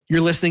You're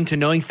listening to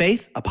Knowing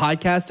Faith, a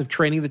podcast of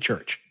Training the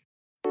Church.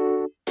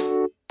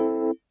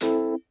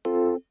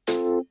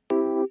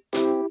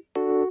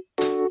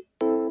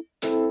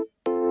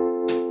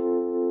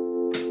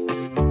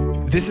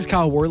 This is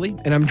Kyle Worley,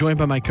 and I'm joined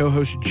by my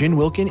co-hosts Jen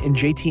Wilkin and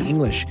JT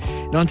English.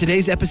 And on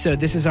today's episode,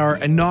 this is our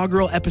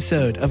inaugural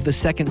episode of the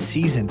second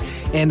season.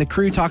 And the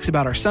crew talks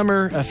about our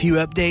summer, a few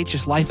updates,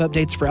 just life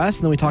updates for us,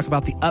 and then we talk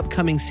about the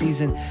upcoming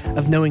season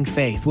of Knowing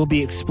Faith. We'll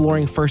be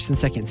exploring 1st and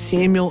 2nd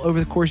Samuel over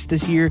the course of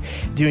this year,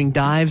 doing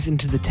dives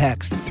into the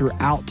text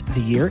throughout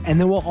the year.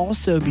 And then we'll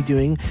also be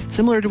doing,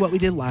 similar to what we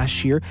did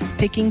last year,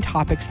 picking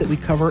topics that we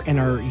cover in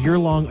our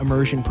year-long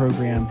immersion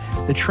program,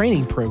 the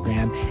training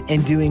program,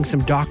 and doing some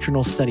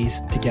doctrinal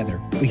studies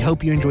together. We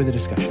hope you enjoy the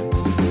discussion.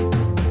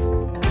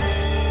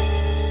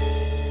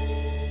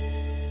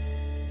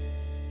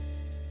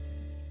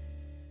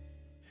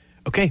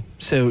 Okay,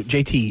 so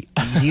JT,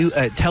 you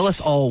tell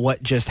us all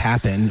what just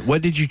happened.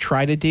 What did you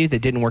try to do that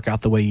didn't work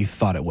out the way you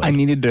thought it would? I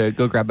needed to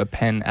go grab a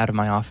pen out of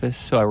my office,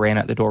 so I ran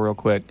out the door real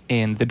quick,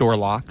 and the door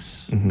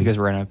locks because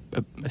we're in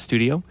a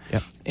studio.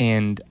 Yep.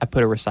 And I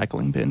put a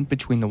recycling bin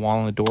between the wall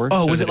and the door.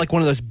 Oh, so was it like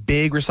one of those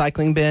big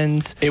recycling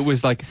bins? It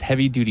was like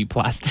heavy-duty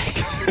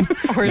plastic.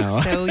 Or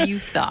so you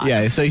thought.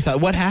 Yeah, so you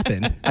thought, what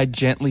happened? I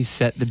gently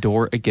set the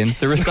door against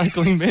the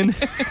recycling bin,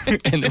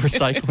 and the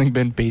recycling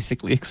bin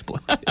basically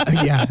exploded.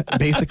 Yeah,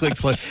 basically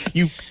exploded.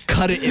 You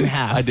cut it in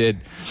half. I did.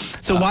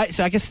 So why?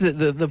 So I guess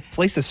the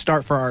place to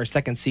start for our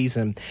second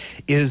season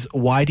is,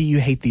 why do you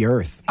hate the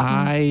earth?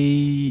 Wow.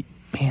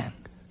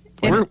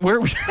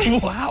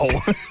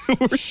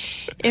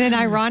 In an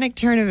ironic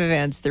turn of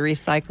events, the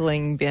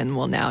recycling bin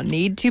will now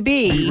need to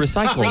be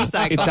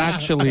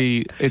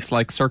recycled. It's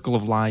like Circle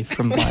of Life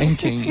from Lion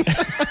King.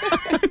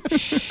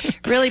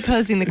 Really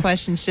posing the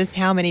questions, just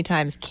how many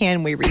times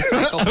can we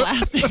recycle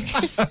plastic?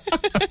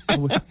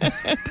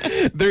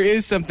 There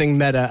is something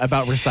meta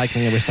about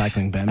recycling a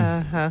recycling bin.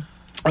 Uh-huh.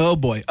 Oh,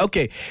 boy.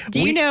 Okay.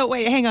 You know,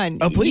 wait, hang on.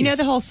 Oh, please. You know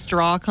the whole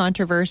straw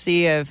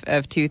controversy of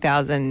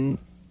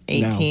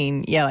 2018?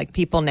 No. Yeah, like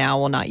people now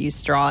will not use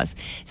straws.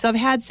 So I've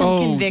had some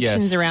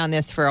convictions around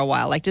this for a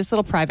while, like just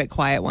little private,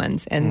 quiet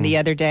ones. And the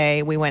other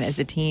day we went as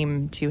a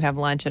team to have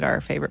lunch at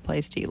our favorite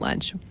place to eat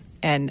lunch.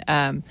 And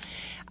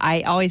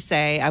I always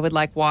say I would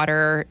like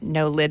water,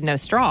 no lid, no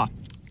straw.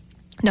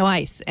 No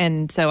ice.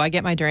 And so I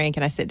get my drink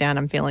and I sit down.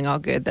 I'm feeling all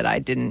good that I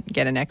didn't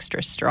get an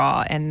extra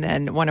straw. And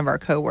then one of our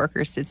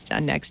coworkers sits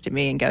down next to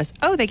me and goes,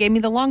 "Oh, they gave me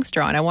the long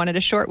straw and I wanted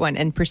a short one,"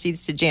 and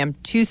proceeds to jam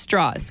 2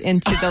 straws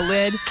into the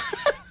lid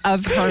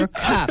of her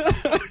cup.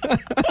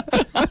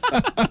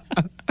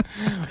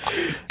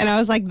 And I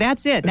was like,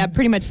 that's it. That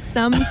pretty much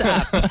sums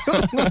up.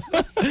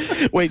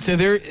 Wait, so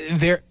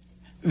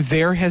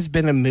there has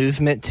been a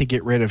movement to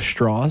get rid of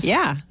straws?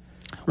 Yeah.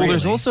 Well,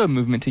 there's also a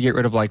movement to get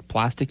rid of like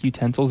plastic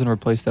utensils and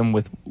replace them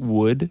with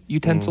wood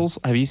utensils.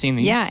 Have you seen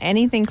these? Yeah,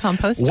 anything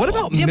compostable. What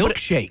about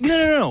milkshakes?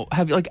 No.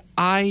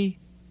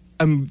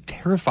 I'm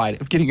terrified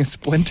of getting a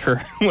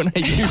splinter when I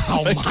use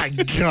Oh my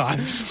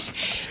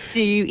gosh.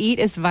 Do you eat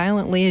as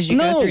violently as you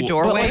go through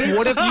doorways?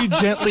 What if you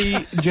gently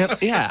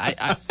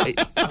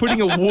putting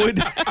a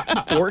wood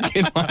fork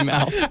in my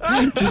mouth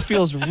just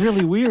feels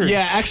really weird.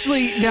 Yeah,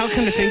 actually, now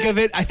come to think of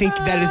it, I think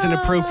that is an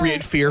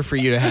appropriate fear for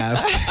you to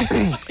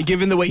have,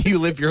 given the way you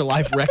live your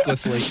life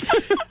recklessly.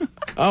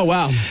 Oh,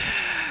 wow.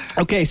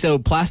 Okay, so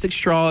plastic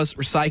straws,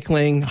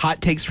 recycling, hot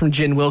takes from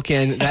Jen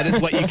Wilkin. That is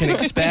what you can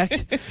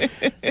expect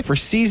for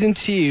season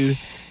 2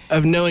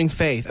 of Knowing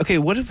Faith. Okay,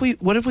 what have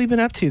we been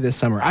up to this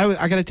summer?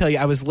 I got to tell you,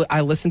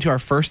 I listened to our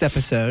first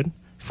episode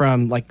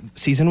from like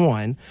season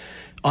 1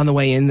 on the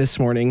way in this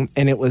morning,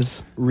 and it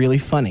was really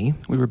funny.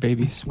 We were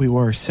babies. We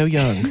were so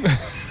young.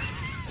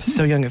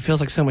 So young. It feels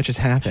like so much has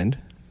happened.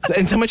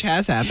 And so much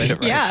has happened.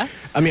 Right? Yeah.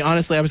 I mean,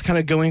 honestly, I was kind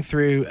of going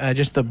through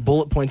just the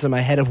bullet points in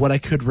my head of what I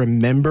could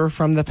remember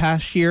from the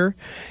past year.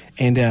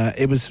 And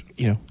it was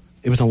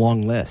a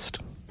long list.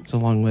 It was a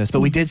long list. But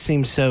we did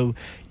seem so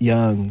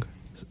young.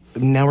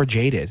 Now we're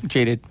jaded. We're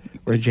jaded.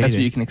 That's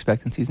what you can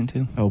expect in season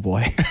 2. Oh,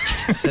 boy.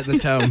 Setting the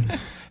tone.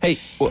 Hey,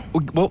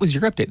 what was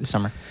your update this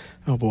summer?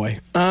 Oh, boy.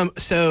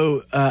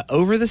 So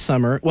over the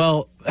summer,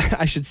 well,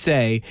 I should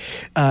say,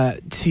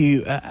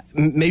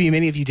 maybe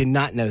many of you did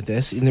not know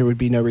this, and there would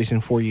be no reason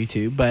for you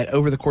to, but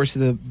over the course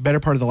of the better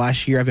part of the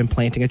last year, I've been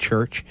planting a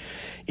church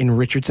in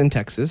Richardson,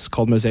 Texas,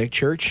 called Mosaic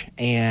Church,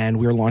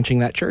 and we're launching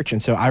that church.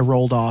 And so I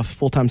rolled off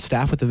full-time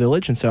staff with the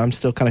village, and so I'm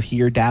still kind of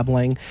here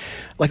dabbling,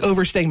 like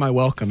overstaying my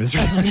welcome is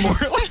really more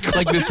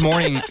like this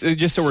morning,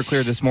 just so we're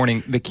clear, this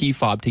morning, the key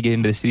fob to get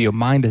into the studio,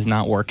 mine does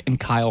not work,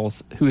 and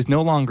Kyle's, who is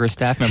no longer a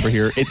staff member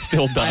here, it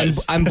still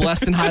does. I'm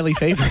blessed and highly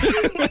favored.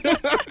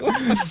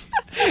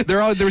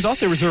 There was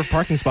also a reserved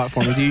parking spot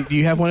for me. Do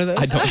you have one of those?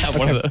 I don't have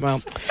one of those.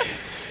 Well,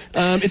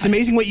 it's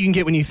amazing what you can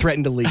get when you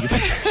threaten to leave.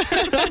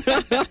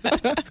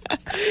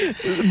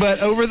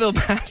 But over the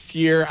past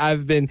year,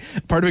 I've been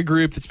part of a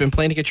group that's been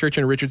planting a church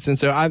in Richardson.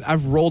 So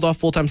I've rolled off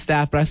full-time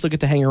staff, but I still get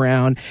to hang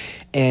around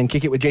and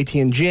kick it with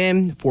JT and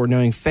Jim for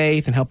Knowing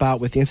Faith and help out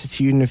with the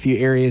Institute in a few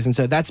areas. And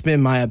so that's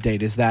been my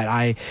update, is that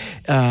I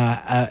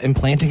am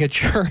planting a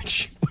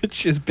church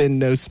which has been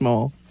no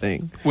small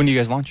thing. When do you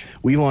guys launch?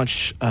 We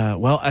launch,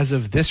 as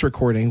of this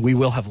recording, we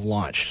will have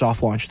launched,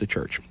 soft launched the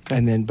church.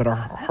 And then, but our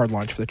hard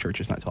launch for the church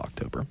is not till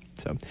October.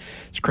 So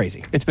it's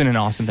crazy. It's been an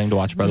awesome thing to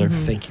watch, brother.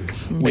 Thank you.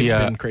 It's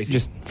been crazy.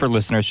 Just for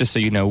listeners, just so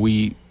you know,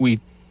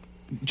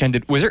 Jen,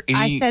 was there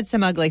any... I said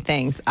some ugly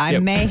things. I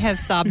may have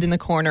sobbed in the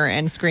corner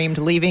and screamed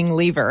 "leaving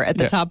lever" at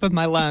the top of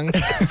my lungs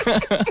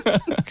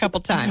a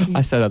couple times.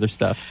 I said other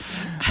stuff,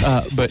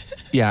 but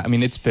yeah, I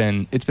mean, it's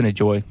been a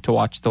joy to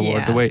watch the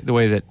Lord. The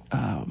way that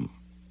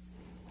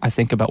I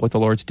think about what the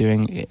Lord's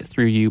doing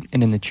through you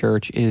and in the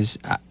church is.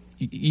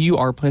 You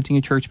are planting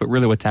a church, but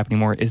really what's happening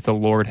more is the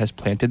Lord has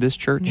planted this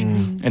church,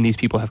 and these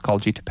people have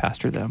called you to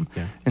pastor them.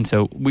 Yeah. And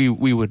so we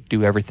would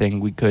do everything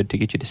we could to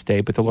get you to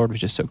stay, but the Lord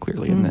was just so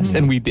clearly in this,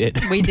 and we did.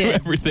 We did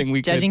everything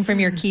we Judging could. from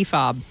your key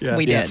fob,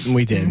 we did.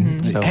 We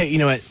did. So, hey, you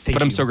know what?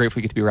 I'm so grateful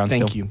you get to be around.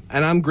 Thank you.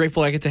 And I'm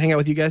grateful I get to hang out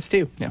with you guys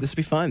too. Yeah. This will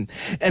be fun.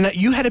 And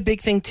you had a big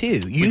thing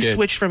too. You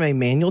switched from a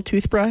manual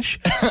toothbrush.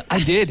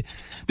 I did.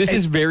 This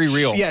is very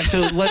real. Yeah, so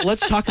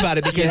let's talk about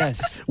it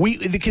because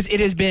because it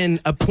has been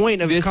a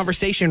point of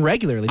conversation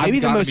regularly. Maybe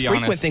the most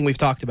frequent thing we've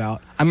talked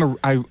about.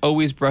 I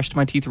always brushed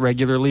my teeth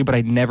regularly, but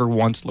I never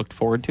once looked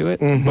forward to it.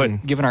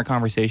 But given our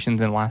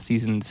conversations in last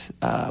season's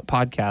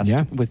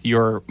podcast with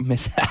your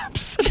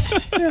mishaps,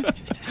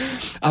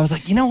 I was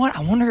like, you know what?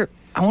 I wonder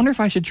if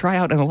I should try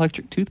out an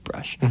electric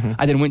toothbrush.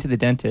 I then went to the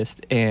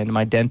dentist, and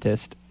my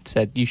dentist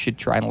said you should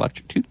try an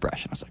electric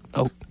toothbrush, and I was like,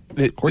 oh.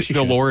 Of course you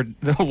should.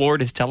 The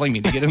Lord is telling me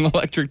to get an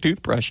electric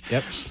toothbrush.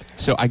 Yep.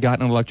 So I got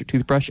an electric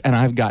toothbrush, and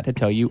I've got to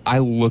tell you, I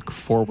look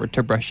forward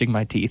to brushing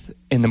my teeth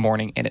in the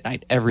morning and at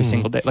night every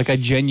single day. Like, I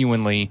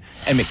genuinely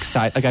am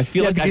excited. Like, I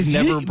feel like I've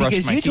never brushed my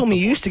teeth. Because you told me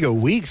you used to go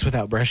weeks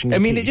without brushing your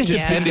teeth. It just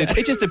depended.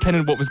 It just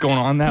depended what was going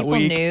on that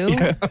week. People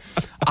knew.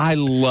 I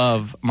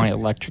love my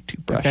electric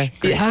toothbrush. Okay.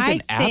 It has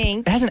an app.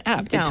 It has an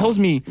app. It tells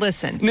me.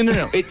 Listen.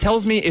 No. It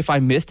tells me if I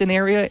missed an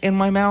area in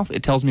my mouth.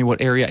 It tells me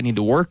what area I need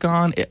to work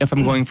on. If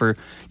I'm going for,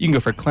 you can go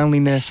for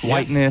cleanliness,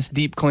 whiteness,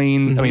 deep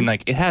clean. I mean,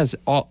 like, it has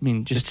all. I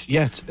mean, just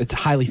it's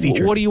highly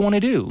featured. What do you want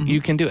to do?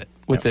 You can do it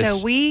with this.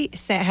 So we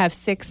have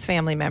 6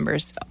 family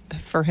members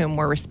for whom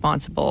we're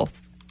responsible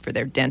for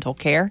their dental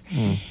care.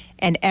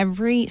 And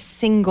every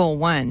single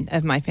one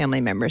of my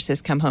family members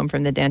has come home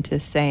from the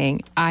dentist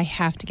saying, I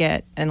have to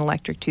get an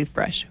electric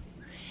toothbrush.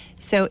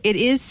 So it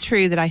is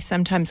true that I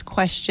sometimes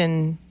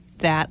question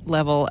that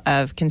level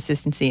of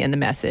consistency in the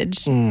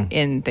message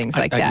in things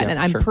like that. And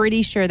I'm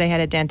pretty sure they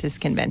had a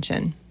dentist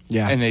convention.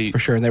 Yeah, for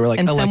sure. And they were like,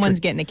 and someone's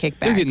getting a kickback.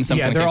 They're getting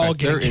something. Yeah, they're all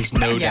getting. There is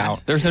no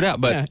doubt. There's no doubt.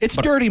 But it's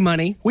dirty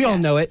money. We all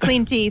know it.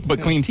 Clean teeth.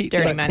 But clean teeth.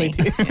 Dirty money.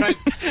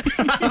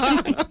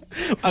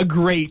 A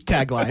great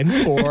tagline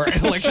for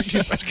an electric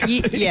toothbrush.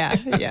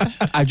 Yeah.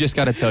 I've just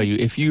got to tell you,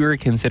 if you are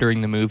considering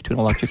the move to an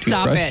electric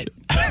toothbrush,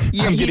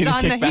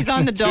 he's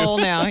on the dole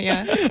now.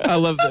 Yeah. I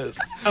love this.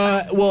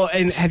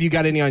 And have you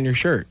got any on your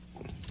shirt?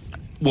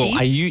 Well,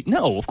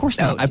 no, of course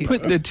not. I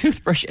put the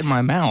toothbrush in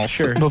my mouth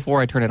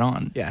before I turn it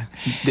on. Yeah.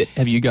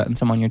 Have you gotten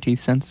some on your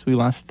teeth since we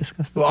last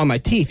discussed this? Well, on my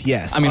teeth,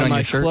 yes. I mean, on my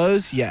your shirt?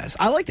 clothes, yes.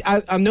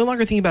 I'm no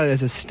longer thinking about it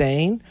as a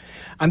stain.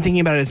 I'm thinking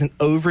about it as an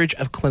overage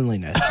of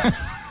cleanliness.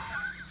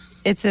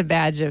 It's a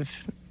badge of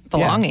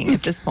belonging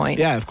at this point.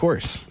 Yeah, of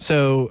course.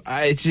 So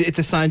it's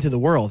a sign to the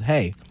world.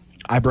 Hey,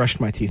 I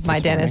brushed my teeth. My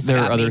dentist. There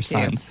are other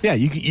signs. Yeah,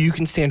 you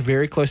can stand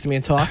very close to me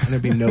and talk, and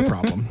there'd be no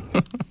problem.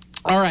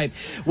 All right.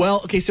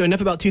 Well, okay, so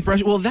enough about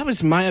toothbrush. Well, that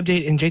was my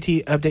update and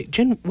JT update.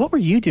 Jen, what were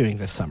you doing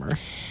this summer?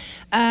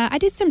 I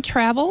did some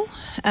travel.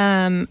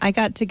 I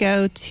got to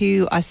go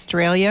to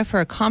Australia for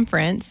a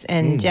conference,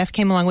 and Jeff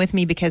came along with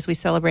me because we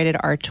celebrated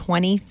our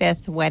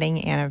 25th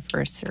wedding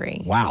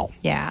anniversary. Wow.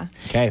 Yeah.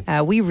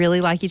 Okay. We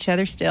really like each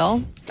other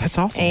still. That's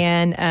awesome.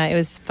 And it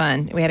was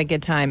fun. We had a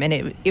good time.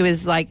 And it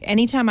was like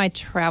anytime I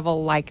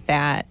travel like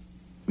that,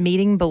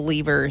 meeting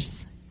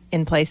believers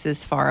in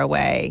places far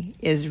away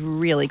is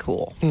really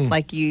cool.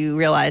 Like, you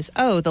realize,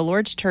 the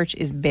Lord's church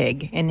is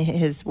big and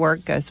his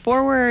work goes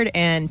forward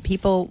and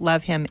people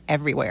love him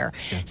everywhere.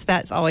 Yeah. So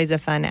that's always a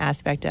fun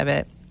aspect of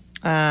it.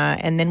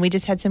 And then we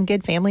just had some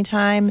good family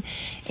time.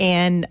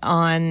 And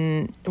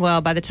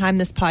by the time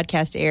this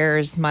podcast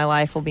airs, my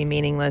life will be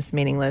meaningless,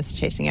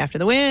 chasing after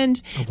the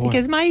wind,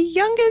 because my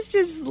youngest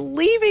is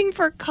leaving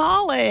for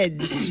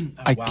college.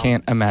 I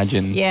can't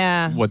imagine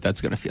what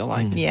that's going to feel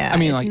like. Yeah, I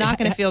mean, it's not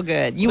going to feel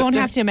good. You won't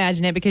have to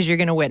imagine it because you're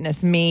going to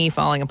witness me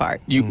falling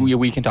apart.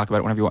 We can talk about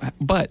it whenever you want.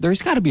 But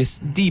there's got to be a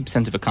deep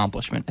sense of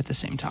accomplishment at the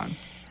same time.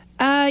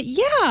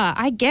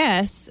 I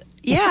guess.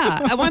 Yeah,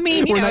 I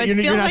mean, it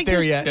feels like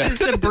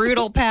it's a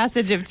brutal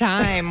passage of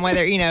time.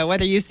 Whether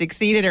you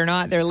succeeded or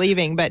not, they're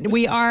leaving. But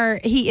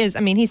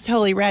he's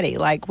totally ready.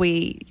 Like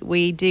we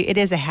do. It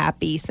is a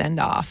happy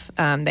send off.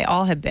 They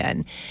all have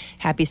been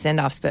happy send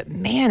offs. But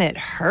man, it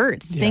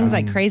hurts. Things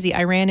like crazy.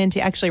 I ran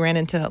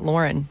into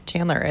Lauren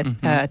Chandler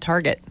at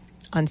Target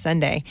on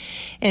Sunday,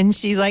 and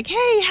she's like,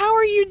 "Hey, how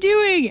are you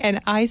doing?" And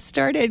I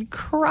started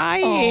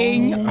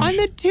crying on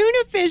the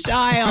tuna fish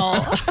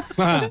aisle.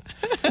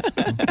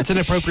 It's an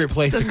appropriate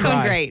place to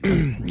cry. It's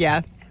going great.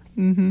 Yeah.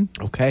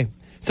 Okay.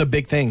 So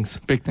big things.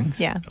 Big things.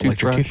 Yeah.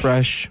 Electric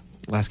toothbrush,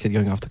 last kid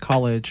going off to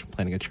college,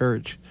 planning a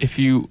church. If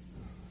you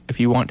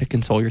want to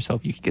console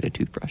yourself, you could get a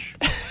toothbrush.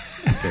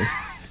 Okay.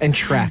 And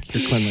track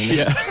your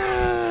cleanliness.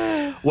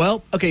 Yeah.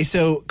 Well, okay,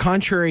 so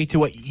contrary to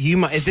what you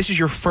might, if this is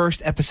your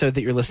first episode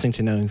that you're listening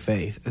to Knowing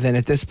Faith, then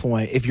at this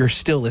point, if you're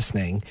still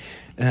listening,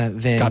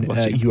 then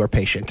you are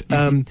patient.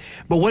 Mm-hmm.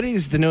 But what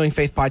is the Knowing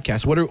Faith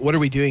podcast? What are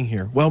we doing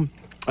here? Well,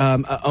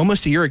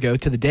 almost a year ago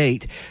to the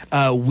date,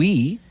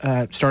 we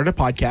started a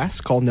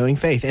podcast called Knowing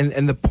Faith.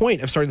 And the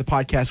point of starting the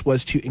podcast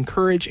was to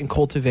encourage and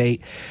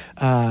cultivate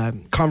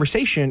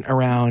conversation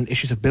around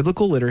issues of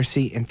biblical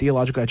literacy and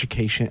theological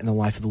education in the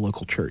life of the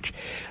local church.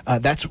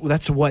 That's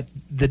what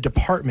the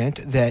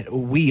department that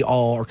we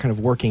all are kind of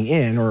working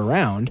in or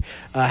around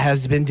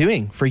has been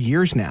doing for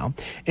years now.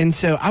 And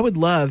so I would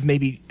love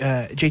maybe,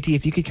 JT,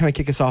 if you could kind of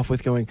kick us off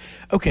with going,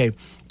 okay,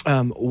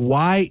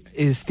 why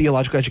is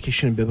theological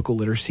education and biblical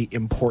literacy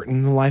important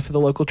in the life of the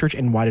local church,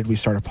 and why did we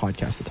start a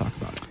podcast to talk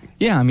about it?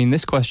 Yeah, I mean,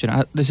 this question,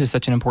 this is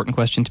such an important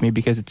question to me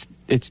because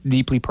it's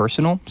deeply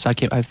personal. So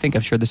I think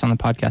I've shared this on the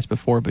podcast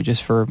before, but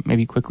just for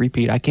maybe a quick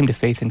repeat, I came to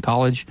faith in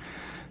college.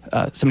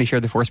 Somebody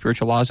shared the 4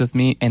 spiritual laws with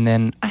me, and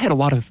then I had a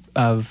lot of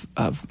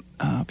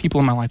people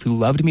in my life who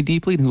loved me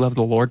deeply and who loved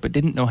the Lord, but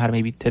didn't know how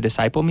to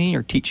disciple me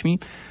or teach me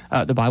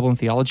the Bible and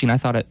theology. And I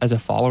thought, as a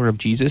follower of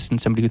Jesus and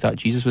somebody who thought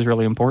Jesus was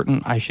really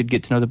important, I should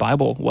get to know the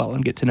Bible well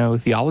and get to know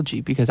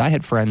theology, because I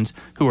had friends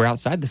who were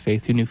outside the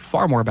faith who knew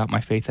far more about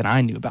my faith than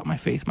I knew about my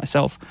faith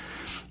myself.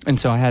 And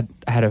so I had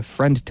a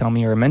friend tell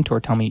me, or a mentor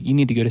tell me, you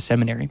need to go to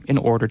seminary in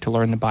order to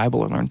learn the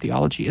Bible and learn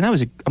theology. And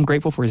I'm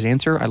grateful for his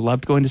answer. I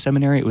loved going to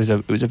seminary. It was a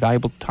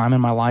valuable time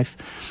in my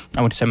life.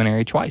 I went to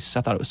seminary twice.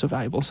 I thought it was so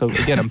valuable. So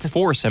again, I'm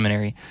for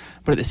seminary.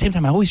 But at the same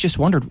time, I always just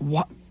wondered,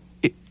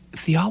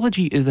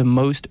 theology is the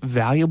most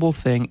valuable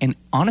thing. And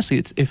honestly,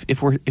 it's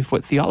if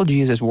what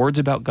theology is words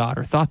about God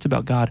or thoughts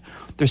about God,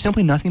 there's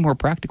simply nothing more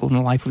practical in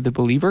the life of the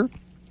believer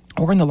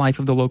or in the life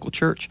of the local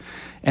church.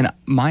 And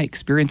my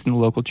experience in the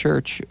local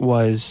church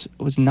was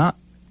not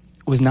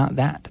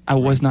that. I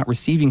was not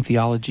receiving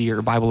theology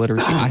or Bible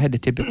literacy. I had to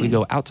typically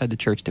go outside the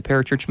church to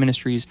parachurch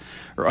ministries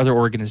or other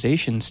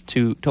organizations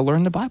to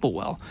learn the Bible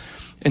well.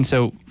 And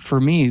so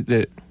for me,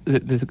 the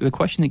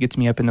question that gets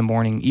me up in the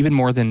morning, even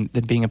more than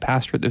being a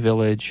pastor at the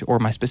Village or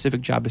my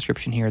specific job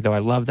description here, though I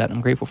love that and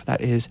I'm grateful for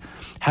that, is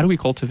how do we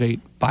cultivate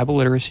Bible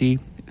literacy,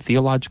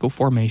 theological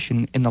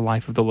formation in the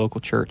life of the local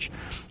church?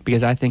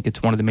 Because I think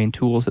it's one of the main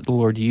tools that the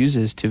Lord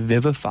uses to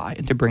vivify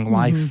and to bring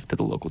life to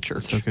the local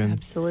church. So good.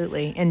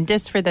 Absolutely. And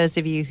just for those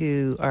of you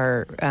who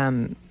are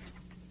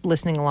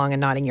listening along and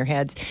nodding your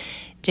heads,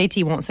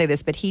 JT won't say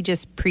this, but he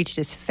just preached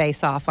his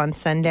face off on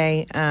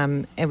Sunday.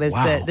 It was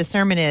the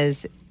sermon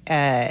is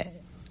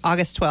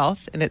August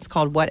 12th, and it's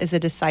called "What is a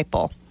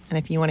Disciple?" And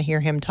if you want to hear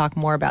him talk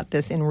more about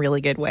this in really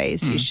good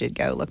ways, you should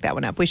go look that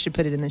one up. We should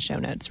put it in the show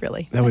notes,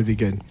 really. That would be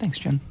good. Thanks,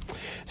 Jen.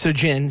 So,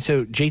 Jen,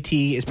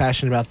 JT is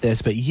passionate about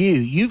this, but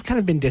you've kind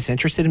of been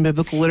disinterested in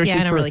biblical literacy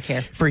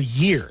for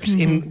years.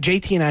 Mm-hmm. And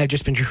JT and I have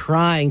just been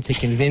trying to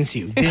convince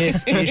you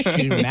this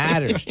issue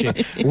matters. Jen.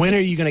 When are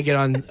you going to get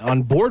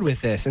on board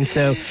with this? And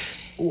so,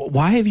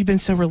 why have you been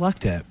so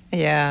reluctant?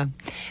 Yeah.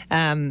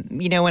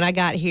 When I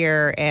got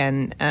here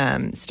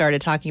and started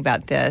talking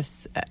about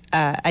this,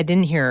 I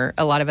didn't hear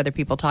a lot of other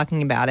people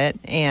talking about it.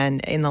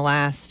 And in the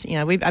last,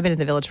 I've been in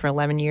the Village for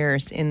 11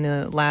 years. In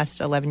the last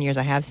 11 years,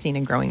 I have seen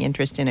a growing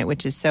interest in it,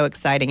 which is so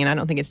exciting. And I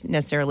don't think it's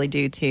necessarily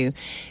due to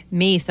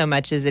me so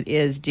much as it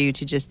is due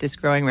to just this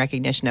growing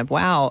recognition of,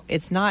 wow,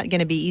 it's not going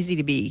to be easy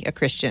to be a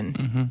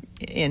Christian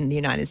in the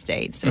United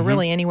States or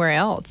really anywhere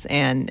else.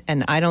 And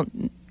I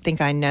don't think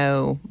I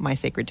know my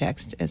sacred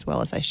text as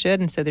well as I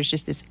should. And so there's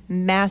just this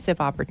massive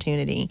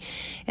opportunity.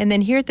 And then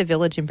here at the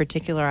Village in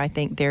particular, I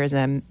think there is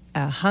a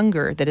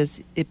hunger that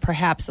is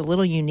perhaps a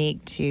little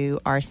unique to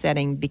our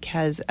setting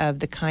because of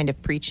the kind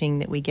of preaching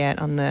that we get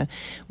on the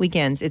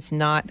weekends. It's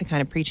not the kind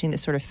of preaching that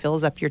sort of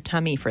fills up your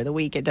tummy for the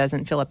week. It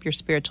doesn't fill up your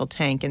spiritual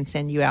tank and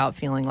send you out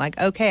feeling like,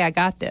 okay, I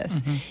got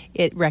this.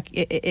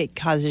 It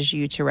causes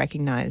you to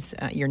recognize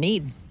your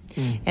need.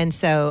 And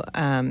so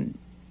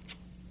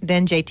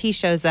then JT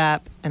shows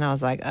up, and I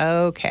was like,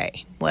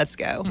 okay, let's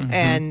go.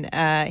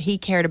 And he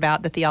cared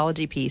about the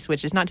theology piece,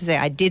 which is not to say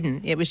I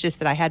didn't. It was just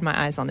that I had my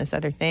eyes on this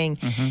other thing.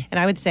 And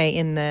I would say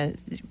in the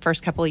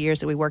first couple of years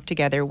that we worked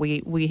together,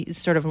 we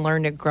sort of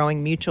learned a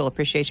growing mutual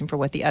appreciation for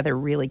what the other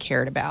really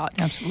cared about.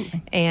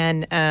 Absolutely.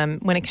 And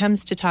when it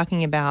comes to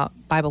talking about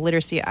Bible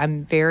literacy,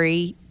 I'm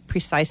very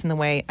precise in the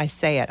way I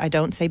say it. I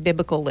don't say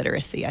biblical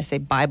literacy. I say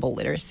Bible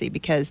literacy,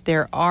 because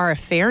there are a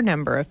fair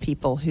number of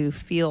people who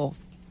feel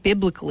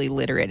biblically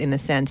literate in the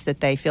sense that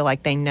they feel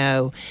like they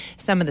know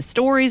some of the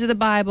stories of the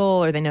Bible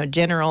or they know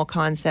general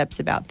concepts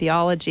about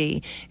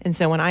theology. And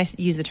so when I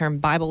use the term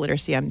Bible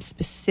literacy, I'm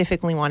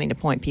specifically wanting to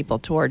point people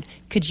toward,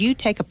 could you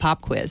take a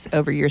pop quiz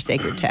over your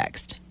sacred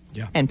text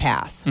and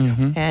pass?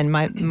 And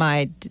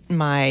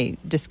my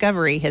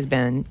discovery has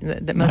been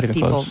that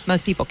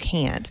most people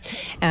can't.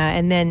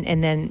 And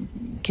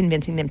then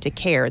convincing them to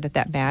care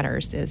that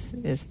matters is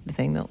the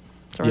thing that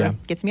sort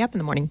of gets me up in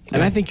the morning.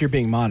 And I think you're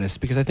being modest,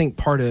 because I think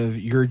part of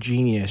your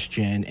genius,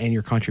 Jen, and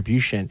your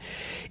contribution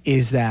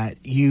is that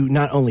you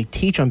not only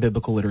teach on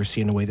biblical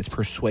literacy in a way that's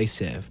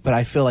persuasive, but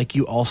I feel like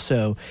you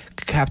also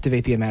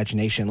captivate the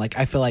imagination. Like,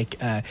 I feel like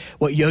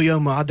what Yo-Yo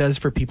Ma does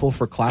for people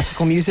for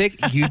classical music,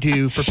 you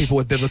do for people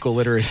with biblical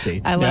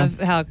literacy. I love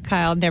how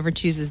Kyle never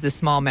chooses the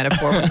small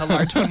metaphor when the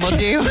large one will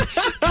do.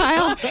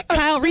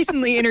 Kyle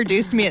recently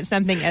introduced me at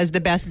something as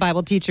the best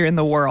Bible teacher in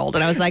the world,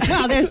 and I was like,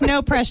 "Wow, there's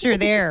no pressure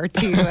there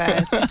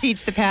to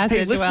teach the passage."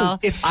 Hey, listen,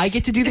 if I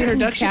get to do the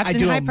introduction, I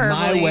do it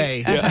my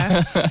way.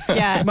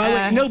 My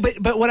way. No,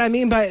 but what I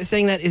mean by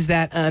saying that is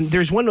that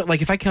there's one,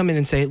 like, if I come in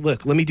and say,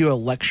 "Look, let me do a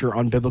lecture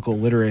on biblical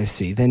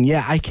literacy," then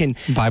I can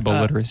Bible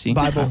literacy.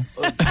 Bible.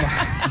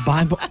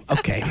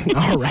 Okay,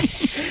 all right.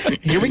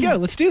 Here we go.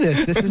 Let's do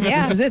this. This is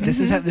it. This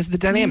is the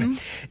dynamic.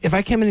 If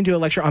I come in and do a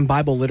lecture on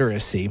Bible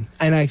literacy,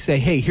 and I say,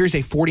 "Hey, here's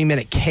a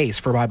 40-minute case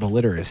for Bible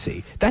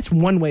literacy," that's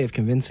one way of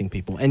convincing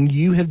people, and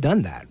you have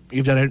done that.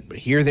 You've done it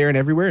here, there, and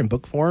everywhere in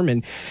book form,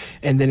 and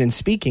then in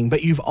speaking.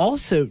 But you've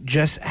also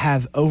just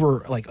have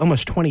over like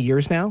almost 20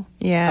 years now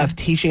of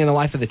teaching in the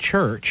life of the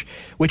church,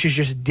 which is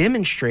just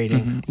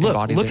demonstrating.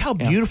 Look how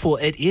beautiful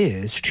it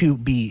is to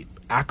be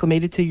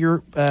acclimated to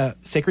your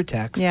sacred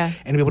text and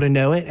be able to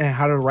know it and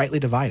how to rightly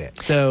divide it.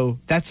 So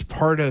that's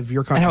part of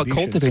your contribution. And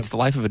how it cultivates the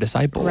life of a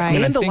disciple. Right.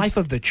 And the life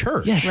of the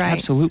church. Yes,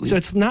 absolutely. So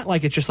it's not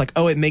like it's just like,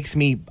 oh, it makes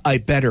me a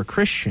better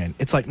Christian.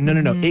 It's like, no.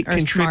 It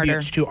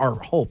contributes to our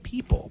whole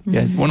people.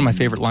 Yeah, one of my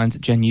favorite lines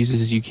that Jen uses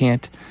is, you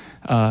can't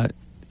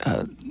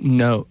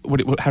know.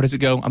 How does it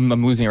go? I'm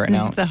losing it right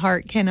now. The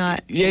heart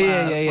cannot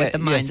love what the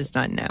mind does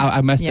not know.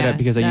 I messed it up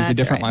because I used a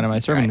different line in my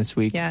sermon this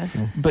week. Yeah.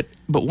 But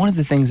one of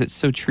the things that's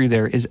so true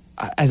there is,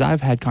 as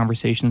I've had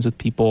conversations with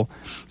people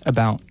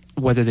about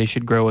whether they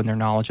should grow in their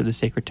knowledge of the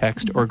sacred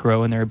text or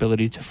grow in their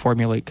ability to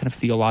formulate kind of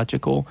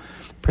theological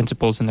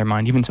principles in their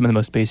mind, even some of the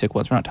most basic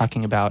ones. We're not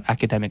talking about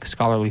academic,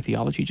 scholarly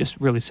theology, just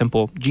really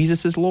simple,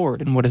 Jesus is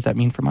Lord, and what does that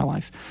mean for my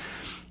life?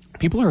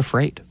 People are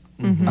afraid.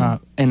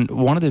 And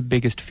one of the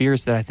biggest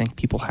fears that I think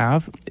people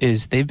have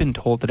is they've been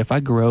told that if I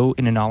grow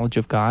in a knowledge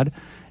of God,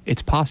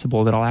 it's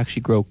possible that I'll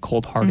actually grow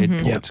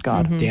cold-hearted towards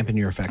God. Dampen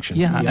your affections.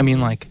 Yeah, I mean,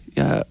 like,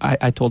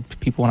 I told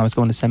people when I was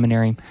going to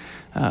seminary,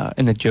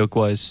 and the joke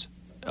was,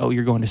 "Oh,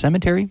 you're going to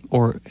seminary?"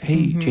 Or,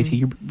 "Hey, JT,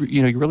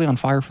 you're really on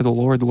fire for the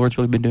Lord. The Lord's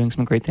really been doing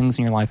some great things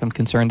in your life. I'm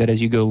concerned that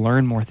as you go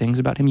learn more things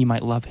about Him, you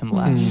might love Him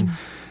less."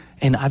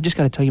 And I've just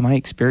got to tell you, my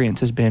experience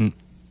has been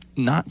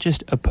not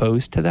just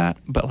opposed to that,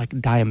 but like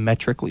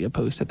diametrically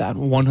opposed to that.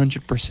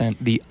 100%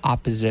 the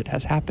opposite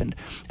has happened.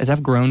 As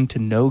I've grown to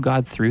know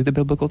God through the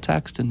biblical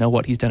text and know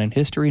what He's done in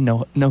history,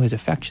 know His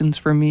affections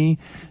for me,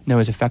 know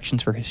His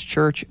affections for His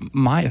church,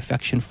 my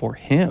affection for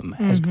Him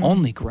has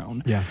only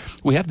grown. Yeah.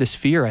 We have this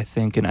fear, I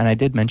think, and I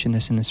did mention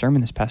this in the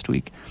sermon this past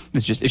week,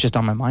 it's just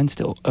on my mind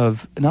still,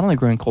 of not only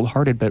growing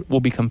cold-hearted, but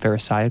we'll become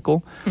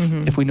pharisaical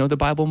if we know the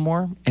Bible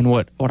more. And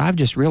what I've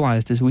just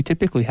realized is we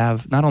typically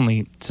have not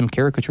only some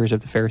caricatures of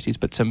the Pharisees,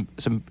 but some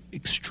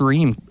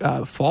extreme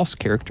false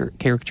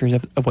caricatures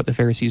of what the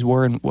Pharisees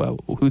were and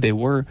who they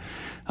were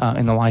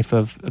in the life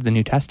of the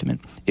New Testament.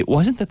 It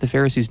wasn't that the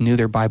Pharisees knew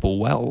their Bible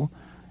well.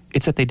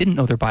 It's that they didn't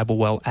know their Bible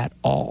well at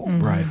all.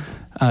 Right.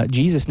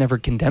 Jesus never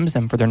condemns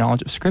them for their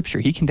knowledge of Scripture.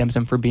 He condemns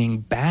them for being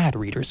bad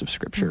readers of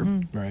Scripture.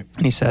 Right.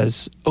 And he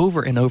says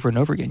over and over and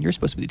over again, you're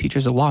supposed to be the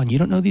teachers of the law and you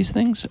don't know these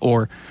things?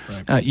 Or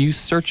you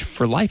search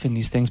for life in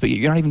these things, but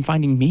you're not even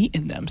finding me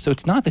in them. So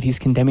it's not that he's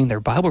condemning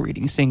their Bible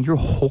reading. He's saying you're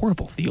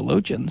horrible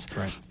theologians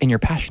and you're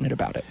passionate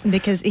about it.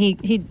 Because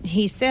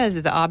he says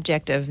that the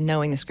object of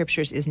knowing the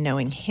Scriptures is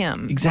knowing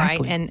Him.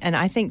 Exactly. Right? And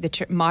I think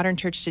the modern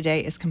church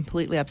today is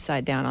completely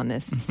upside down on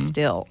this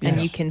still. Yes.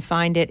 And you can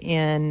find it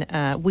in,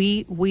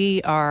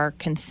 we are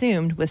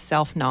consumed with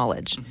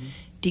self-knowledge,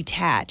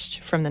 detached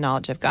from the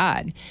knowledge of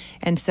God.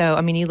 And so,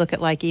 I mean, you look at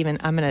like even,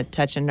 I'm going to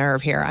touch a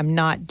nerve here. I'm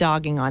not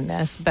dogging on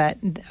this, but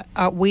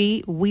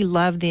we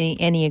love the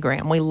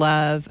Enneagram. We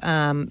love,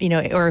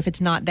 or if it's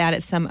not that,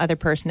 it's some other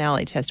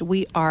personality test.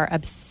 We are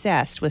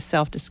obsessed with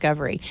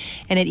self-discovery.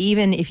 And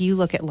even if you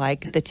look at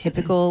like the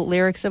typical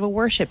lyrics of a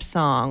worship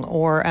song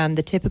or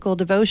the typical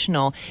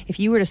devotional, if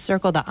you were to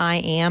circle the I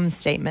am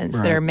statements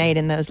that are made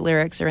in those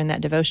lyrics or in that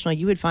devotional,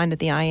 you would find that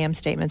the I am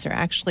statements are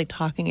actually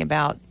talking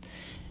about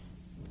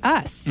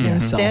us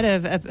instead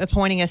of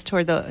pointing us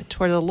toward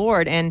the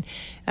Lord. And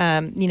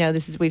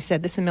we've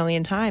said this a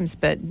million times,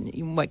 but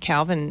what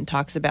Calvin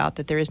talks about,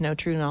 that there is no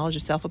true knowledge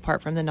of self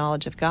apart from the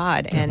knowledge of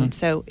God. And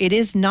so it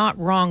is not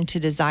wrong to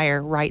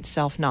desire right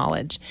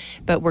self-knowledge,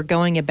 but we're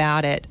going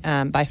about it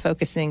by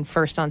focusing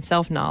first on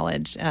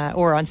self-knowledge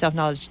or on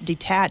self-knowledge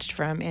detached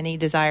from any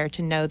desire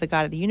to know the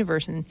God of the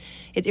universe, and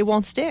it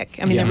won't stick.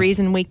 I mean, the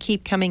reason we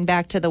keep coming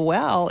back to the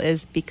well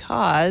is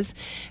because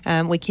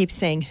we keep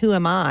saying, who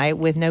am I,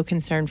 with no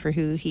concern for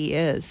who He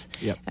is.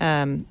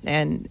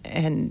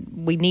 And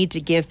we need to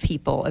give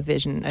people a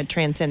vision, a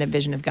transcendent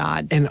vision of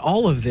God. And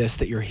all of this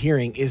that you're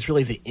hearing is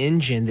really the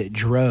engine that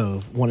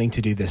drove wanting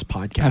to do this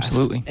podcast.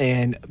 Absolutely.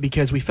 And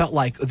because we felt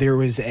like there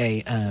was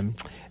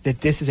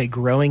that this is a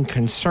growing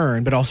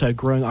concern, but also a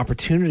growing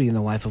opportunity in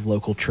the life of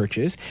local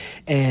churches,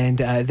 and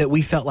that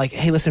we felt like,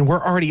 hey, listen,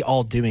 we're already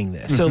all doing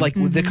this. So like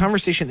the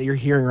conversation that you're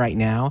hearing right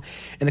now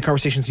and the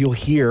conversations you'll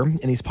hear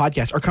in these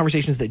podcasts are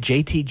conversations that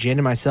JT, Jen,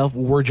 and myself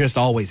were just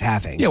always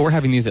having. Yeah, we're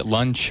having these at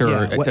lunch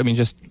or,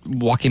 just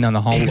walking down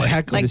the hallway.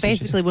 Exactly. Like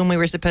basically when we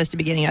were supposed to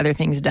be getting other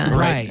things done.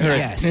 Right.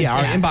 Yes. Yeah,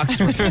 our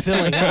inboxes were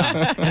filling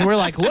up. And we're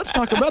like, let's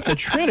talk about the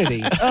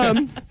Trinity.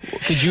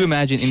 Could you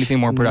imagine anything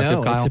more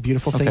productive, Kyle? It's a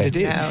beautiful thing to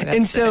do. No,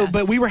 and so,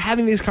 but we were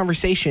having these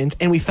conversations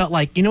and we felt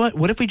like, you know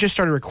what if we just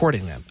started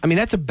recording them? I mean,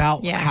 that's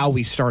about how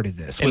we started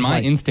this. And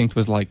my instinct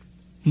was like,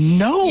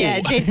 no. Yeah,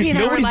 JT and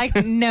I were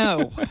like,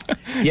 no.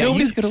 Yeah,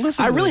 nobody's going to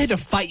listen. I really had to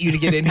fight you to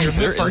get in here for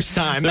the first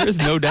time. There is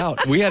no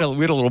doubt. We had a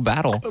little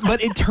battle.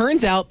 But it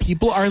turns out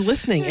people are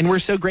listening, and we're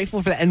so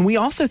grateful for that. And we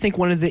also think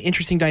one of the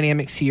interesting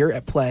dynamics here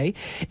at play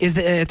is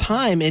that at a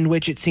time in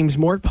which it seems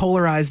more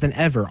polarized than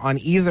ever on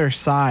either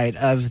side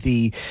of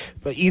the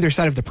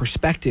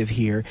perspective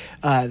here,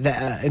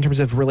 in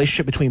terms of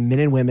relationship between men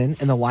and women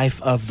and the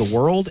life of the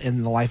world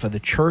and the life of the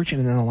church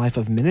and then the life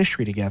of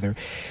ministry together,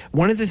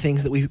 one of the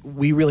things that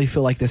we really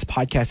feel like this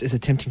podcast is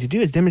attempting to do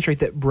is demonstrate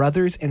that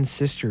brothers and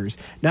sisters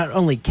not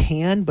only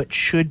can but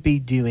should be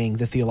doing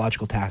the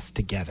theological task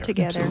together.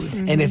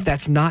 Mm-hmm. And if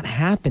that's not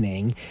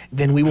happening,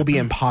 then we will be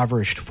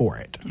impoverished for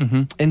it.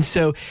 And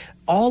so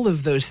all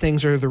of those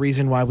things are the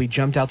reason why we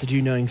jumped out to do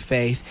Knowing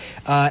Faith.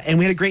 And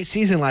we had a great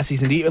season last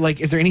season.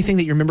 Is there anything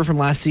that you remember from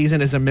last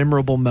season as a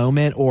memorable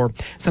moment or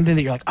something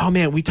that you're like, oh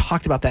man, we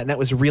talked about that and that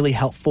was really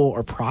helpful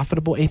or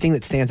profitable? Anything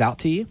that stands out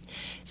to you?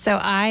 So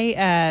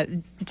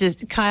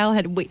Kyle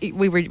had,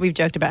 we've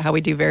joked about how we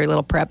do very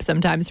little prep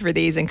sometimes for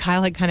these, and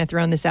Kyle had kind of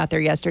thrown this out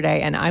there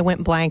yesterday, and I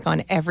went blank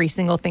on every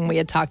single thing we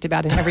had talked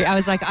about, and I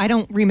was like, I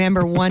don't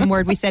remember one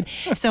word we said.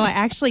 So I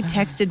actually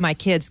texted my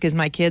kids, because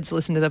my kids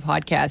listen to the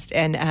podcast,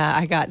 and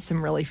I got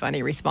some really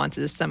funny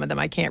responses. Some of them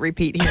I can't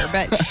repeat here,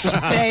 but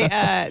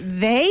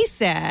they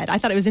said, I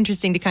thought it was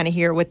interesting to kind of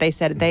hear what they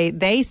said.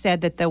 They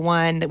said that the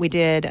one that we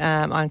did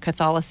on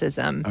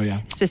Catholicism,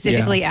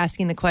 specifically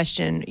asking the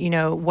question,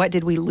 what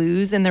did we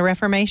lose in the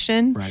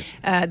Reformation? Right.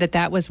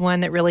 That was one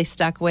that really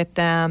stuck with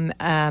them.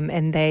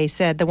 And they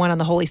said the one on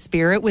the Holy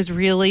Spirit was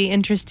really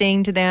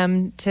interesting to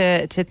them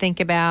to think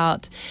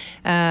about.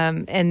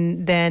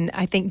 And then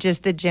I think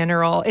just the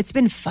general, it's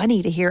been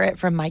funny to hear it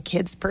from my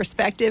kids'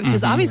 perspective,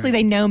 because obviously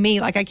they know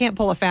me. Like, I can't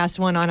pull a fast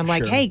one on them.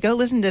 Like, hey, go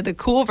listen to the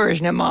cool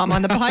version of Mom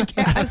on the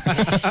podcast.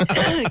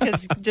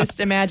 Because just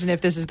imagine if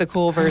this is the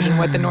cool version,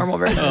 what the normal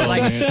version is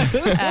like.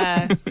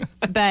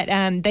 But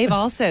they've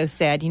also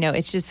said,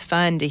 it's just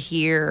fun to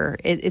hear.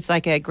 It's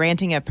like a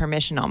granting of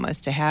permission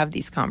almost to have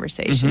these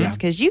conversations.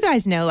 Because you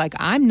guys know, like,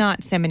 I'm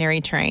not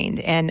seminary trained.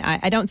 And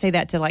I don't say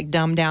that to, like,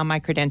 dumb down my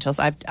credentials.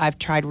 I've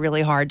tried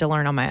really hard to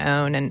learn on my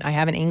own. And I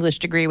have an English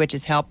degree, which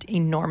has helped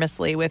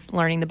enormously with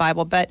learning the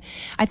Bible. But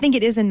I think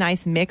it is a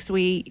nice mix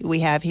we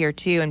have here,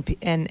 too.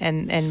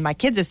 And my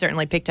kids have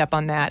certainly picked up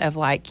on that of,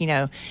 like,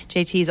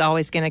 JT's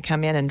always going to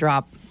come in and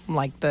drop,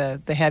 like,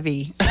 the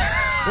heavy...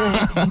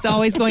 It's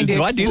always going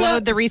to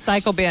explode the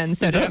recycle bin,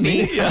 so to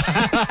speak.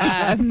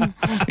 I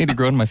need to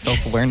grow in my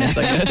self-awareness,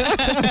 I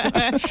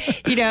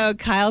guess.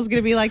 Kyle's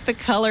going to be like the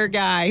color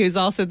guy who's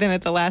also then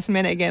at the last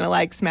minute going to,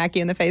 like, smack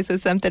you in the face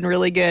with something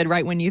really good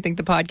right when you think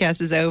the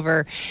podcast is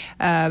over.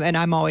 And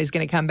I'm always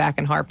going to come back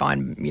and harp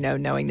on,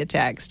 knowing the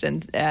text.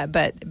 And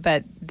but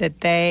that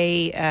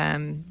they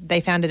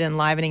found it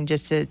enlivening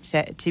just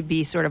to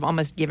be sort of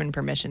almost given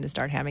permission to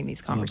start having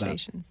these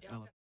conversations.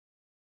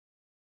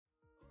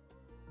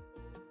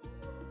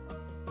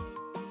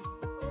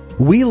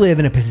 We live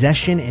in a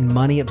possession and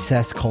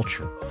money-obsessed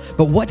culture.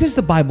 But what does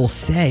the Bible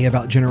say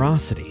about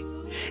generosity?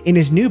 In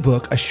his new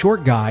book, A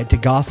Short Guide to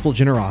Gospel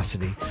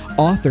Generosity,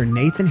 author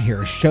Nathan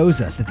Harris shows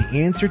us that the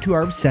answer to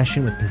our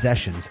obsession with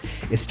possessions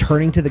is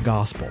turning to the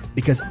gospel,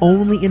 because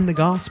only in the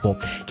gospel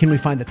can we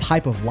find the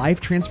type of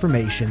life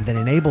transformation that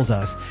enables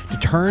us to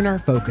turn our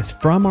focus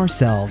from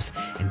ourselves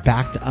and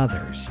back to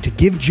others, to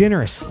give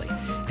generously,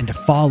 and to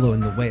follow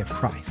in the way of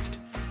Christ.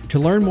 To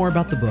learn more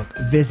about the book,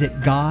 visit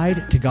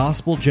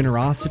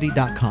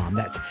guidetogospelgenerosity.com.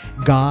 That's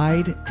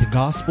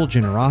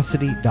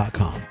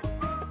guidetogospelgenerosity.com.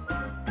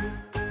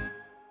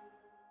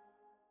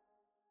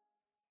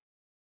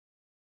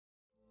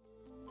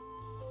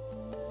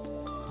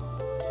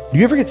 Do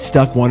you ever get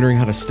stuck wondering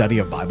how to study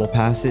a Bible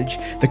passage?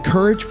 The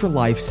Courage for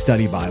Life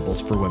Study Bibles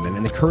for women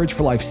and the Courage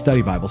for Life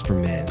Study Bibles for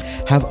men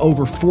have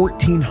over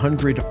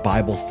 1,400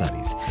 Bible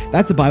studies.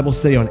 That's a Bible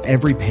study on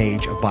every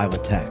page of Bible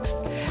text.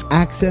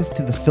 Access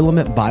to the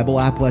Filament Bible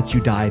app lets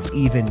you dive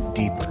even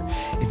deeper.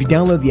 If you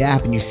download the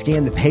app and you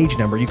scan the page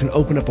number, you can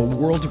open up a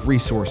world of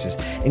resources,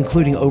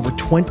 including over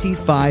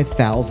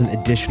 25,000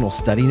 additional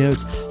study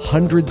notes,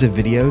 hundreds of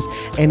videos,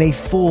 and a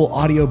full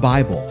audio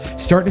Bible.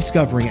 Start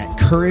discovering at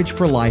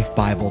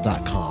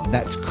CourageForLifeBible.com.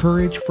 That's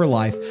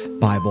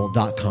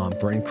CourageForLifeBible.com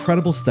for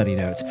incredible study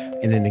notes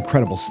and an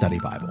incredible study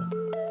Bible.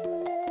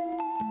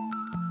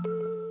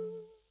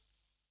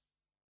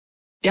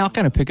 Yeah, I'll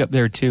kind of pick up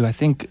there too. I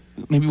think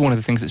maybe one of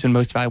the things that's been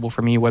most valuable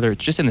for me, whether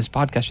it's just in this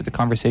podcast or the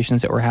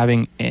conversations that we're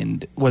having,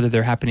 and whether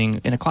they're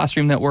happening in a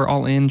classroom that we're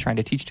all in trying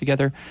to teach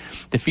together,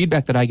 the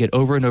feedback that I get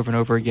over and over and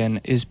over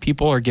again is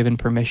people are given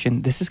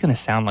permission. This is going to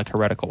sound like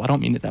heretical. I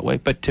don't mean it that way,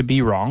 but to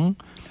be wrong.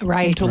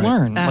 Right. And to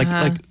learn.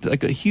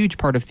 Like a huge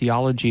part of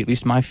theology, at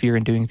least my fear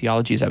in doing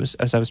theology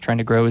as I was trying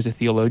to grow as a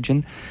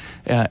theologian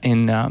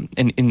in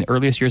the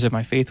earliest years of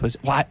my faith was,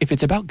 well, if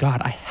it's about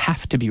God, I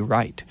have to be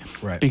right.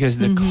 Because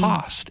the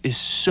cost is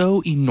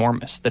so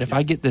enormous that if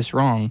I get this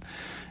wrong,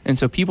 and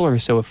so people are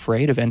so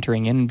afraid of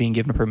entering in and being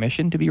given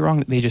permission to be wrong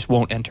that they just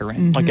won't enter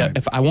in. Like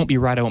if I won't be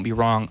right, I won't be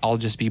wrong, I'll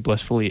just be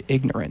blissfully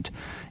ignorant.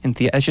 And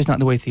that's just not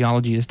the way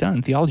theology is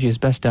done. Theology is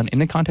best done in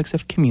the context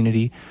of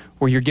community,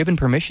 where you're given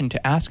permission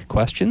to ask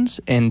questions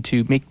and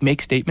to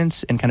make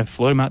statements and kind of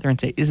float them out there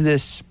and say, is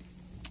this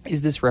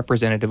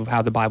representative of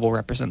how the Bible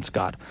represents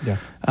God?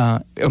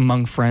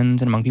 Among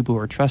friends and among people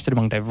who are trusted,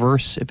 among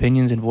diverse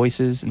opinions and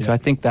voices. And so I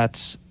think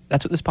that's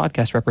what this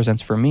podcast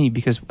represents for me,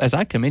 because as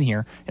I come in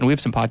here, and we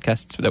have some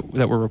podcasts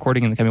that we're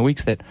recording in the coming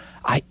weeks that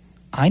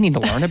I need to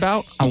learn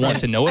about, I want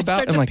to know about.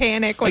 I start to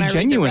panic when I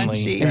read the run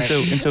sheet.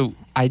 And so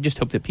I just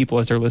hope that people,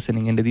 as they're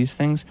listening into these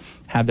things,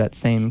 have that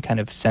same kind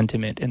of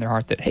sentiment in their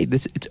heart that, hey,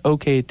 it's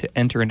okay to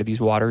enter into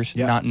these waters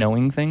not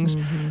knowing things.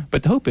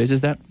 But the hope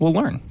is that we'll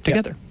learn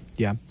together.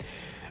 Yeah.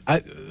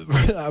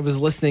 I was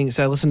listening,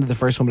 so I listened to the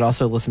first one, but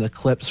also listened to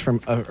clips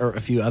from a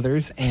few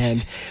others,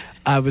 and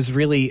I was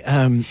really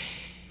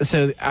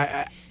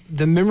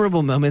the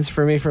memorable moments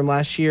for me from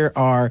last year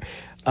are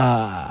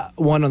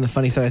one, on the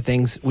funny side of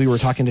things, we were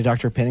talking to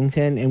Dr.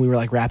 Pennington, and we were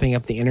like wrapping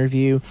up the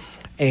interview,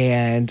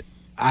 and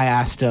I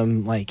asked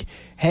him, like,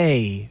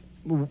 hey,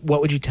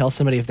 what would you tell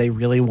somebody if they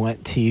really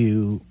want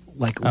to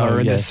like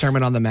learn the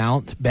Sermon on the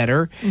Mount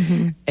better?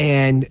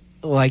 And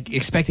like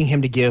expecting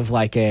him to give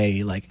like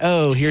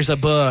oh, here's a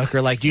book,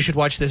 or like you should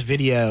watch this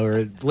video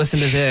or listen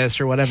to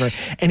this or whatever,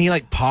 and he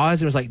like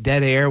paused and was like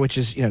dead air, which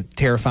is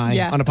terrifying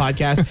on a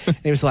podcast. And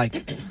he was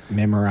like,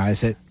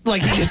 memorize it.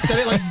 Like he just said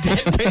it like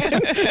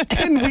deadpan,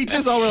 and we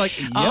just all were like,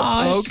 yep,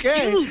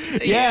 okay, shoot.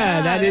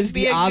 That is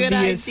the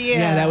obvious.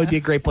 Yeah, that would be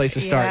a great place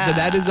to start. So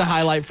that is a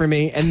highlight for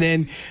me. And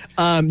then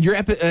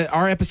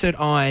our episode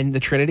on the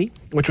Trinity,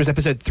 which was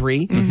episode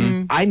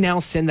 3, I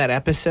now send that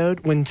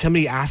episode when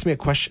somebody asks me a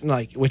question,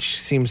 like, which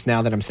seems,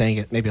 now that I'm saying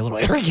it, maybe a little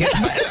arrogant.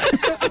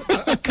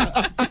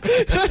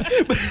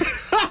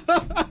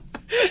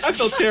 I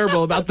feel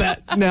terrible about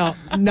that now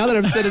that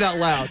I've said it out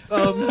loud.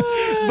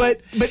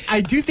 But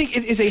I do think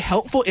it is a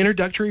helpful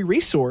introductory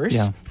resource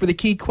for the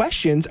key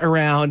questions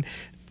around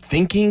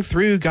thinking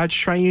through God's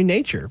triune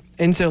nature.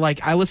 And so,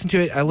 like, I listened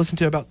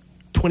to about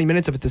 20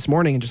 minutes of it this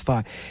morning and just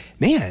thought,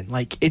 man,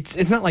 like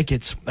it's not like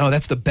it's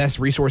that's the best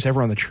resource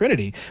ever on the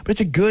Trinity, but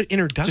it's a good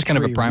introductory just kind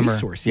of a primer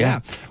resource.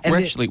 And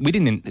I didn't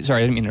mean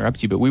to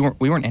interrupt you, but we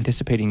weren't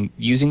anticipating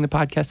using the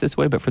podcast this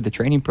way. But for the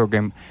training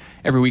program,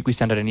 every week we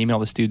send out an email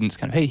to students,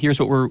 kind of, hey, here's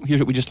what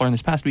we just learned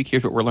this past week,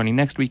 here's what we're learning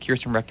next week,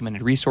 here's some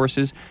recommended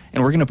resources,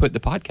 and we're going to put the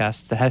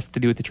podcasts that have to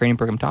do with the training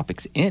program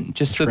topics in,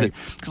 just so that,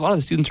 because a lot of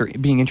the students are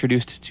being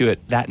introduced to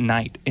it that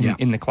night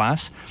in the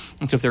class,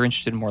 and so if they're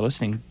interested in more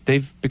listening,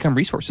 they've become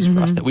resources for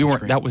us that we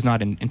weren't. That was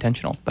not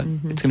intentional, but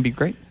it's going to be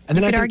great. And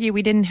then I could argue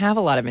we didn't have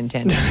a lot of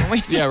intention.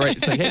 Yeah, right.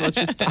 It's like, hey, let's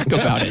just talk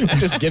about it.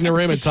 Just get in a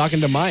room and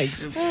talking to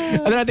mics.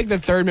 And then I think the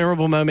third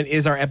memorable moment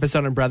is our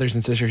episode on brothers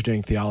and sisters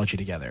doing theology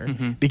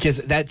together, because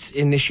that's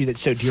an issue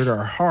that's so dear to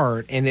our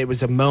heart, and it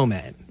was a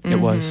moment. It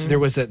was. There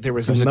was a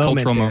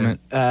cultural moment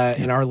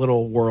in our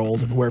little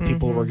world where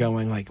people were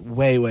going like,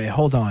 wait,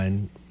 hold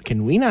on,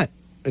 can we not?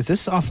 Is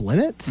this off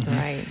limits?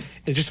 Right.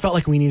 It just felt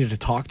like we needed to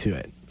talk to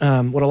it.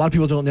 What a lot of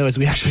people don't know is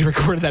we actually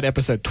recorded that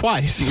episode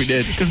twice. We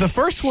did. Because the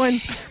first one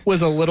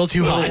was a little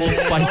too hot. A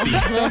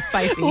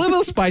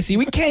little spicy.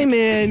 We came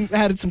in,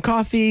 had some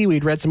coffee,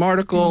 we'd read some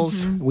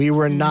articles. We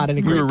were not in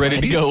a great We were ready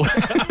to go.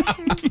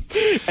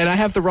 And I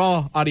have the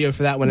raw audio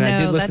for that one, and I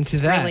did listen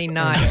to that. Really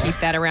not keep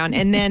that around.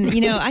 And then,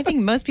 I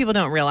think most people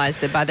don't realize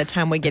that by the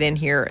time we get in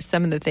here,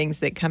 some of the things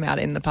that come out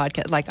in the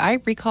podcast, like I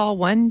recall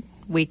one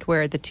week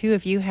where the two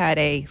of you had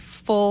a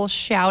full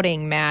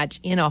shouting match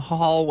in a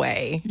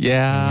hallway.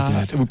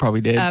 Yeah, we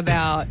probably did.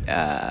 About,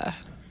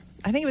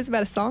 I think it was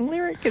about a song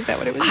lyric. Is that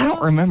what it was? I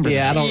don't remember.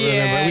 Yeah, I don't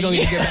remember. We don't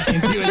need to get back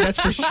into it, that's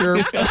for sure.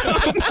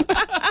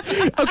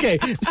 Okay,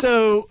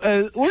 so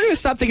we're going to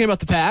stop thinking about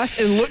the past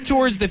and look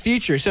towards the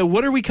future. So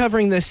what are we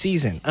covering this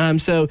season?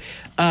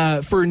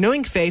 For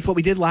Knowing Faith, what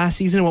we did last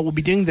season and what we'll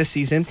be doing this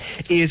season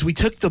is we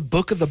took the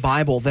book of the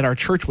Bible that our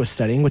church was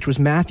studying, which was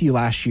Matthew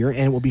last year, and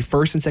it will be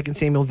 1st and 2nd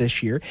Samuel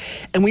this year.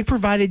 And we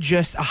provided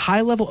just a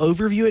high-level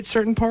overview at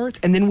certain parts,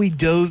 and then we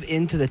dove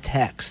into the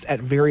text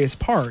at various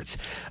parts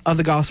of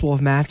the Gospel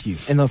of Matthew. you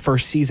in the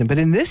first season. But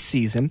in this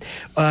season,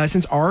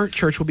 since our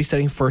church will be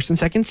studying 1st and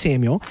 2nd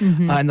Samuel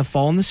in the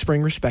fall and the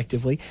spring,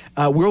 respectively,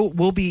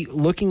 we'll be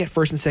looking at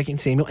 1st and 2nd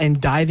Samuel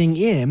and diving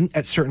in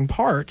at certain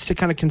parts to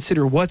kind of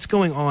consider what's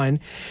going on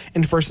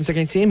in 1st and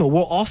 2nd Samuel.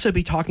 We'll also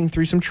be talking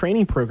through some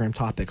training program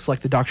topics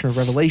like the doctrine of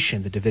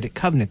revelation, the Davidic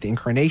covenant, the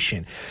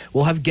incarnation.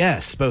 We'll have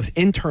guests, both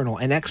internal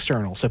and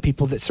external, so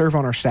people that serve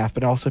on our staff,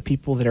 but also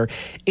people that are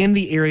in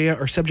the area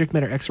or subject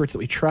matter experts that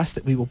we trust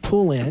that we will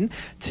pull in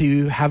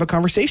to have a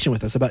conversation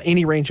with us about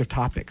any range of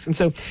topics. And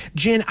so,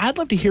 Jen, I'd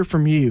love to hear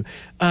from you.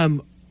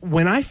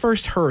 When I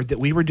first heard that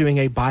we were doing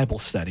a Bible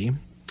study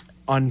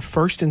on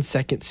 1st and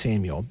 2nd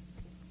Samuel,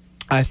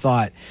 I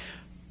thought,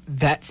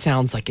 that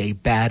sounds like a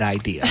bad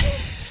idea.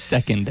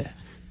 Second.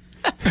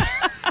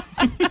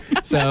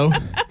 So,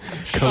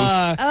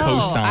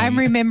 co-sign. I'm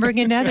remembering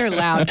another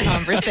loud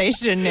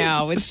conversation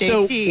now with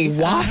JT.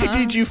 So why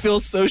did you feel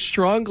so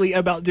strongly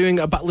about doing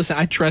listen,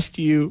 I trust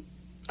you.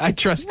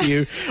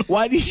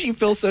 Why did you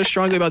feel so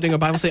strongly about doing a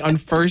Bible study on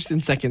 1st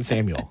and 2nd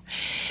Samuel?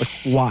 Like,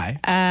 why?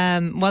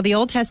 Well, the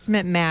Old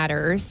Testament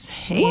matters,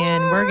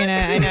 and we're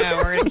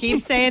gonna keep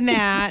saying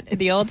that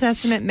the Old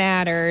Testament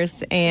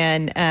matters,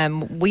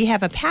 and we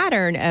have a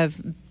pattern of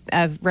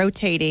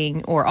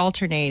rotating or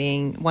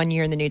alternating 1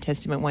 year in the New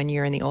Testament, 1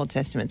 year in the Old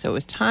Testament. So it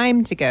was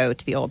time to go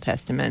to the Old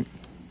Testament.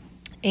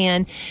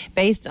 And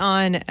based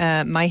on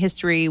my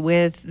history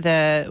with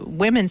the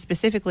women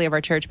specifically of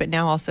our church, but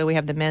now also we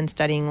have the men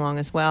studying along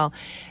as well,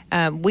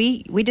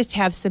 we just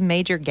have some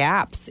major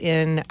gaps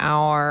in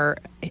our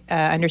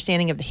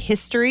understanding of the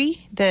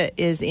history that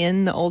is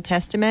in the Old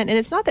Testament. And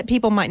it's not that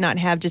people might not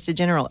have just a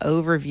general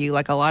overview,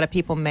 like a lot of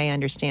people may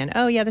understand,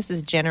 oh yeah, this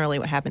is generally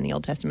what happened in the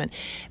Old Testament.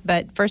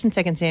 But 1st and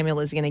 2nd Samuel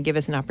is going to give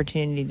us an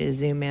opportunity to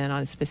zoom in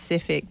on a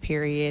specific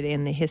period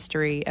in the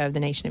history of the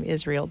nation of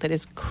Israel that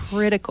is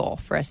critical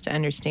for us to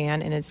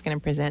understand, and it's going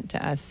to present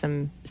to us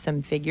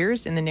some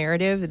figures in the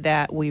narrative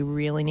that we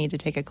really need to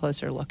take a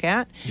closer look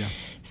at. Yeah.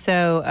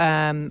 So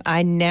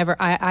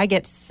I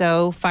get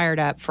so fired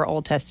up for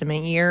Old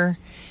Testament year.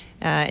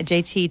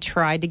 JT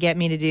tried to get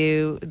me to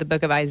do the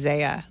book of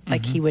Isaiah.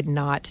 Like, he would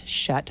not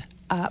shut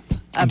up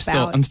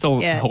about I'm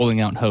still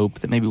holding out hope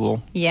that maybe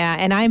we'll... Yeah,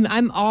 and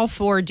I'm all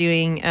for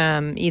doing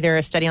either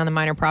a study on the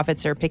minor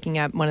prophets or picking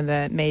up one of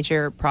the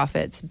major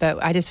prophets,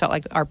 but I just felt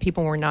like our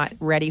people were not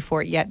ready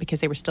for it yet because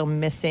they were still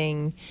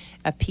missing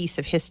a piece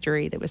of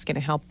history that was going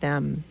to help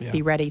them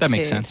be ready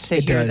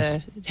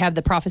to have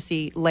the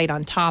prophecy laid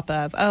on top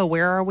of,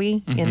 where are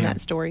we in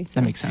that story? So.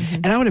 That makes sense.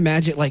 And I would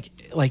imagine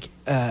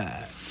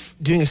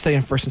doing a study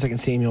on 1st and 2nd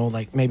Samuel,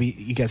 like maybe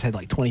you guys had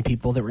like 20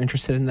 people that were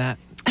interested in that.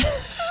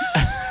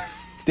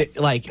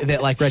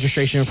 that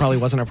registration probably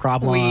wasn't a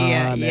problem.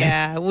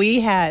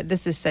 We had,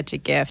 this is such a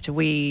gift.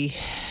 We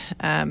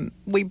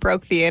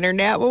broke the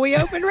internet when we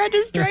opened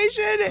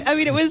registration. I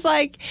mean, it was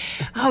like,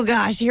 oh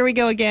gosh, here we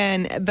go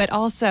again. But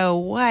also,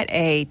 what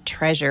a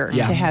treasure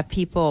to have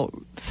people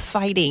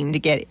fighting to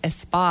get a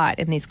spot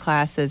in these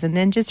classes. And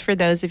then just for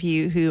those of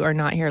you who are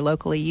not here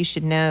locally, you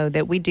should know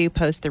that we do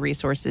post the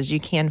resources. You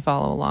can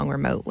follow along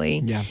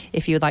remotely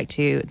if you would like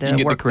to. The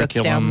workbook's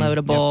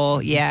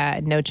downloadable,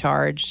 no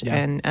charge.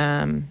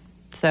 And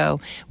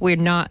so we're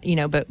not,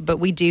 but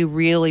we do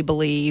really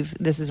believe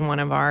this is one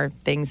of our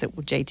things that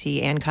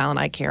JT and Kyle and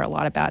I care a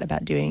lot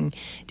about doing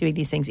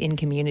these things in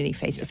community,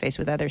 face to face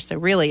with others. So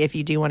really, if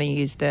you do want to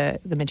use the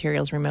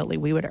materials remotely,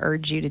 we would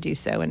urge you to do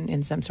so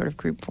in some sort of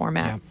group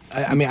format.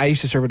 Yeah. I mean, I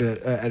used to serve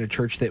at a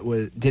church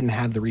that didn't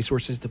have the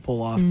resources to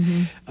pull off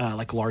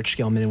like large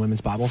scale men and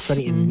women's Bible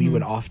study, and we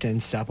would often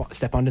step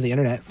onto the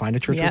internet, find a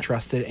church we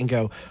trusted, and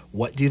go,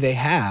 what do they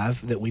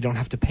have that we don't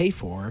have to pay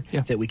for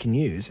that we can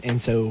use?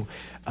 And so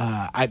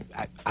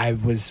I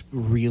was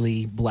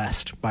really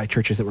blessed by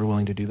churches that were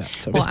willing to do that.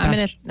 So I'm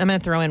going to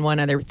throw in one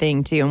other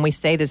thing too, and we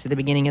say this at the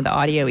beginning of the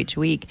audio each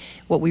week.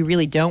 What we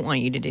really don't want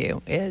you to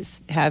do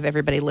is have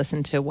everybody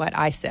listen to what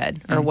I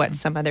said or what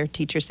some other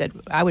teacher said.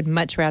 I would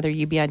much rather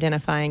you be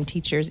identifying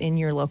teachers in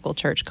your local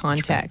church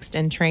context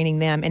and training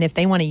them. And if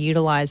they want to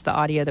utilize the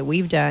audio that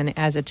we've done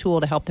as a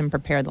tool to help them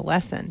prepare the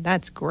lesson,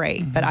 that's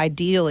great. But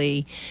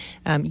ideally,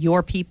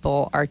 your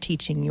people are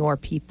teaching your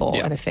people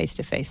in a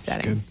face-to-face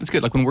setting. It's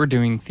good. Like when we're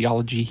doing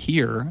theology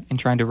here and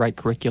trying to write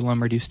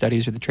curriculum or do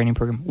studies or the training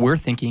program, we're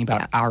thinking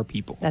about our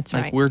people. That's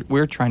right.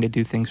 We're trying to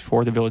do things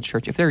for the Village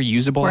Church. If they're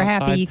usable, we're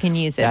outside, happy you can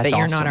use it, but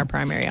you're not our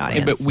primary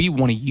audience. But we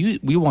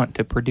want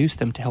to produce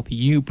them to help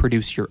you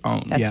produce your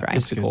own. That's right.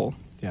 That's the goal.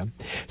 Yeah.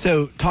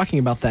 So talking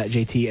about that,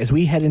 JT, as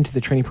we head into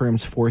the training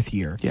program's 4th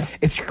year,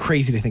 it's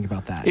crazy to think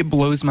about that. It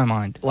blows my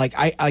mind. Like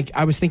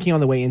I was thinking on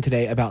the way in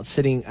today about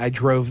I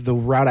drove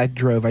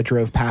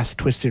past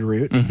Twisted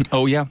Root.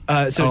 Oh yeah.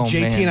 So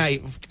JT and I,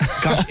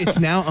 gosh, it's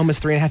now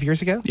almost 3.5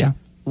 years ago. Yeah.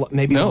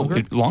 Maybe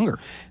longer.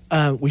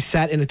 We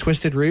sat in a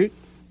Twisted Root.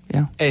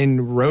 Yeah.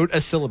 And wrote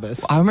a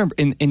syllabus. I remember,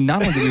 and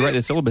not only did we write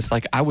the syllabus,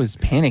 like I was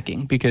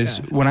panicking because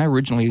when I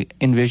originally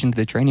envisioned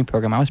the training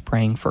program, I was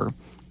praying for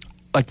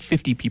like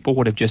 50 people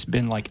would have just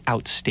been like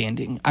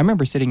outstanding. I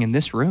remember sitting in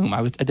this room.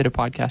 I did a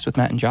podcast with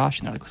Matt and Josh,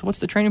 and they're like, so "What's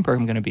the training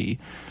program going to be?"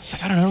 It's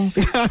like, I don't know.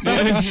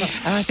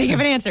 Think of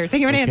an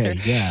answer.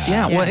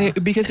 Yeah. Well,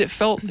 because it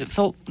felt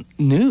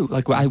new.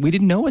 Like we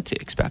didn't know what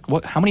to expect.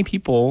 How many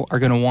people are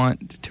going to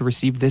want to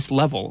receive this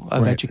level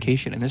of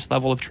education and this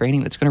level of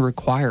training that's going to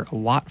require a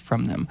lot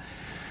from them?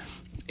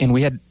 And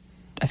we had,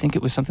 I think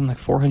it was something like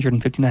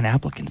 459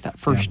 applicants that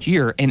first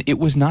year, and it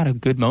was not a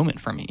good moment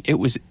for me. It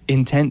was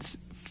intense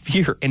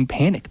fear and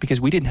panic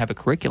because we didn't have a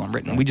curriculum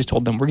written. We just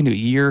told them we're going to do a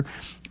year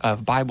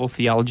of Bible,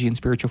 theology, and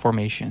spiritual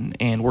formation,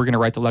 and we're going to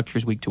write the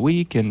lectures week to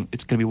week, and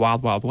it's going to be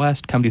wild, wild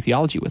west. Come do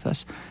theology with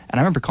us. And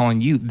I remember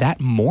calling you that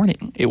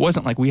morning. It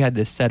wasn't like we had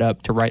this set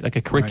up to write like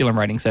a curriculum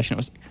writing session. It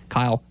was,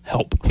 Kyle,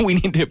 help. We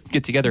need to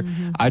get together.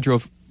 I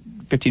drove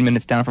 15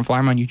 minutes down from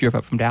Flower Mound, you drove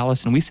up from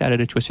Dallas, and we sat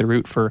at a Twisted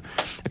Root for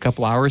a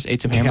couple hours,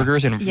 ate some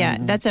hamburgers.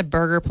 And that's a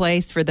burger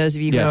place for those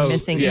of you who are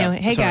missing.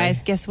 Hey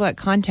guys, guess what?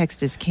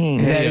 Context is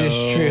king. That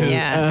is true.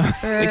 Yeah.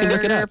 They can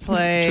look it up.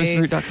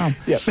 TwistedRoot.com.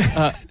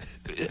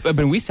 Yep. But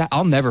we sat,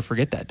 I'll never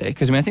forget that day,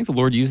 because I think the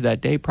Lord used that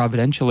day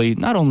providentially,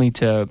 not only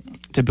to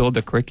build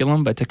the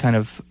curriculum, but to kind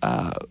of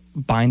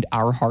bind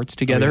our hearts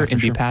together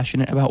and be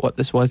passionate about what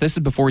this was. This is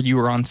before you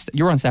were on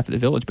staff at the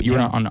Village, but you were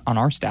not on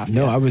our staff.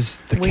 No, I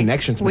was the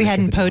connections. We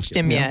hadn't poached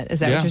him yet. Is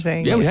that what you're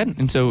saying? Yeah, we hadn't.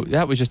 And so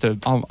that was just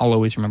I'll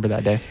always remember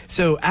that day.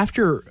 So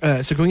after,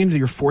 going into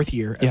your fourth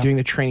year of doing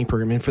the training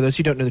program, and for those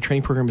who don't know, the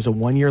training program is a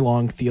 1 year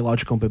long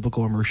theological and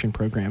biblical immersion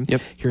program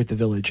here at the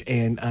Village,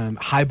 and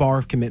high bar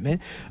of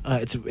commitment.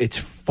 It's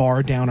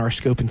far down our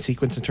scope and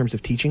sequence in terms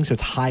of teaching, so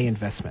it's high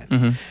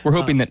investment. We're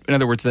hoping that, in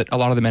other words, that a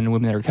lot of the men and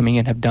women that are coming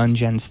in have done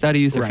Gen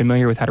studies. They're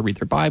familiar with how to read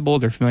their Bible.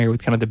 They're familiar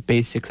with kind of the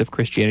basics of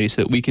Christianity,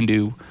 so that we can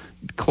do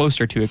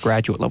closer to a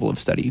graduate level of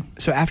study.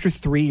 So after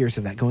 3 years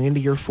of that, going into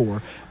year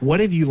 4, what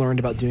have you learned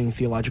about doing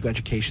theological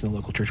education in the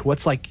local church?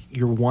 What's like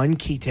your one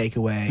key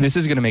takeaway? This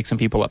is going to make some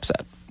people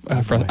upset.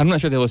 I'm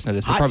not sure they listen to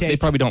this. They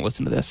probably don't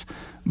listen to this.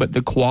 But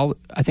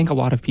I think a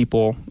lot of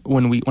people,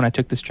 when I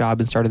took this job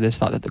and started this,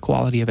 thought that the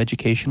quality of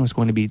education was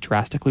going to be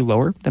drastically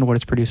lower than what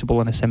is producible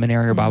in a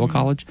seminary or Bible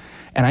college.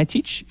 And I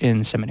teach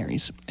in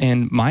seminaries,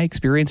 and my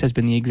experience has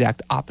been the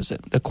exact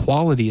opposite. The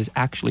quality is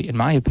actually, in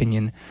my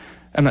opinion,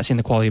 I'm not saying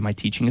the quality of my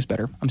teaching is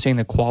better. I'm saying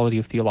the quality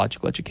of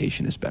theological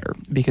education is better,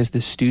 because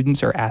the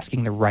students are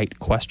asking the right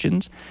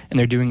questions, and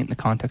they're doing it in the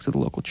context of the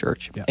local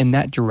church. Yeah. And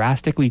that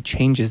drastically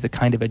changes the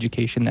kind of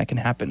education that can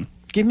happen.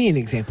 Give me an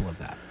example of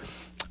that.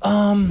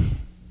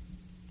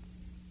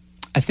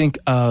 I think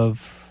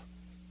of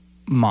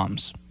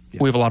moms. Yeah.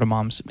 We have a lot of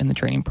moms in the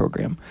training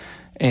program,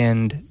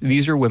 and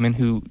these are women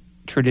who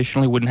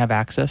traditionally wouldn't have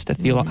access to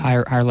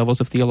higher levels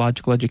of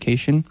theological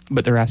education,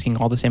 but they're asking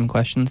all the same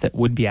questions that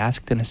would be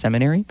asked in a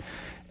seminary,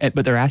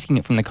 but they're asking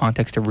it from the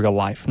context of real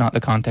life, not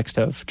the context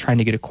of trying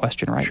to get a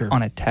question right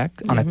on a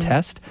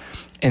test.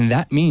 And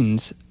that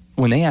means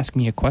when they ask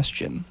me a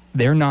question,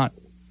 they're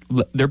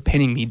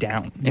pinning me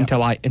down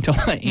until I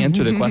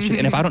answer the question.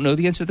 And if I don't know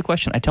the answer to the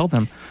question, I tell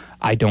them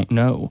I don't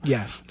know.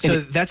 Yeah.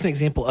 So that's an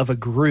example of a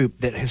group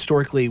that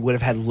historically would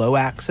have had low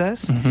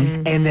access,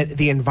 and that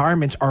the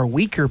environments are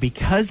weaker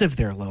because of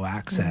their low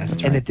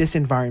access, and that this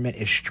environment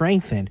is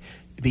strengthened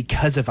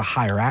because of a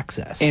higher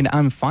access. And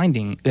I'm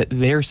finding that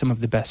they're some of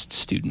the best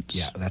students.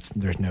 Yeah,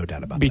 there's no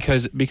doubt about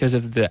that. Because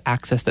of the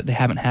access that they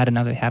haven't had, and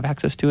now they have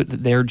access to it,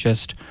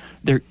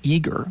 they're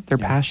eager, they're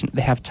passionate,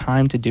 they have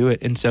time to do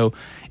it. And so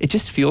it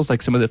just feels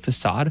like some of the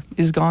facade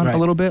is gone a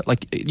little bit.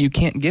 Like, you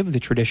can't give the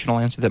traditional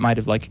answer that might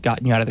have like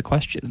gotten you out of the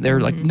question. They're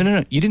like,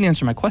 no, you didn't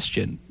answer my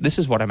question. This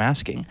is what I'm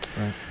asking.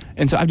 Right.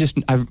 And so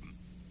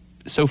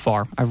so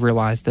far, I've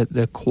realized that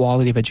the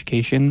quality of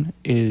education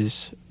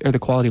the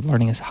quality of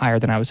learning is higher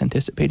than I was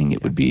anticipating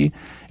it would be.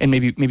 And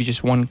maybe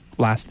just one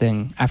last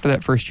thing. After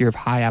that first year of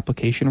high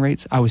application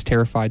rates, I was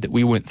terrified that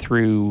we went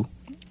through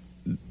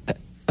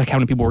like how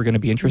many people were going to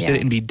be interested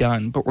and be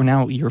done. But we're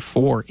now year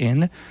 4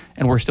 in,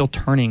 and we're still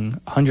turning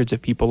hundreds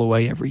of people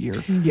away every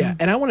year. Yeah,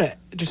 and I want to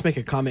just make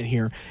a comment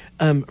here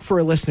for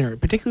a listener,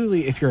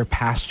 particularly if you're a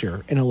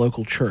pastor in a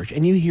local church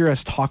and you hear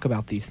us talk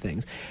about these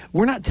things.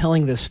 We're not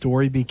telling this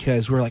story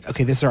because we're like,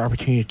 okay, this is our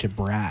opportunity to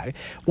brag.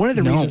 One of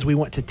the reasons we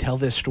want to tell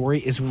this story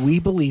is we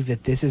believe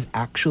that this is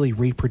actually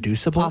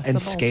reproducible and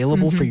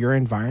scalable for your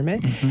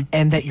environment,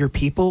 and that your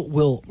people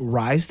will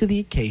rise to the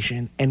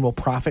occasion and will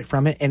profit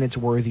from it, and it's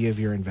worthy of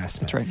your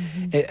investment. That's right.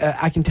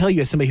 I can tell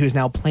you, as somebody who is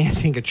now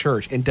planting a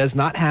church and does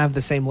not have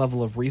the same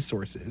level of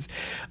resources,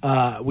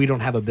 we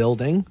don't have a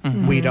building.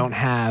 We don't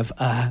have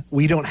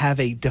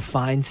a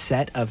defined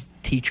set of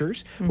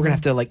teachers. We're going to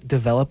have to like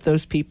develop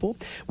those people.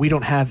 We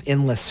don't have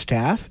endless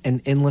staff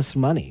and endless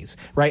monies,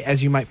 right?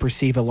 As you might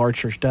perceive a large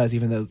church does,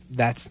 even though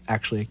that's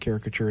actually a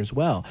caricature as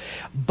well.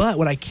 But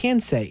what I can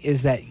say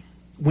is that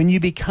when you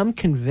become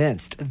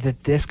convinced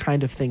that this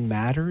kind of thing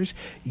matters,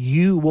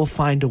 you will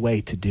find a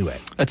way to do it.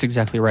 That's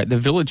exactly right. The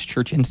Village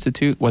Church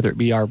Institute, whether it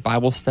be our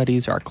Bible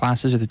studies, our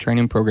classes, or the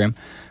training program,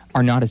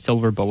 are not a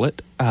silver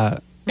bullet.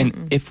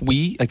 And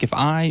if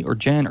I or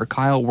Jen or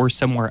Kyle were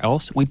somewhere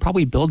else, we'd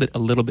probably build it a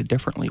little bit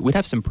differently. We'd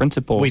have some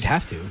principles. We'd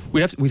have to.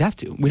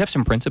 We'd have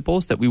some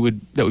principles that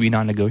would be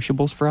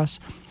non-negotiables for us.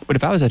 But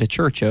if I was at a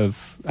church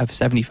of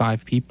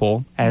 75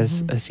 people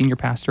as a senior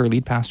pastor,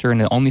 lead pastor, and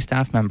the only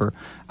staff member,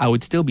 I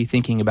would still be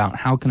thinking about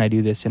how can I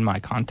do this in my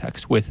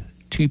context with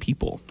 2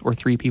 people or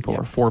 3 people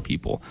or 4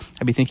 people.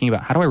 I'd be thinking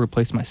about how do I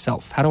replace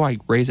myself? How do I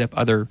raise up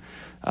other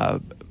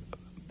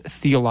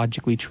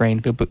theologically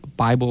trained,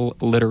 Bible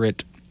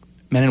literate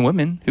men and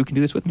women who can do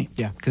this with me?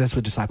 Yeah, because that's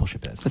what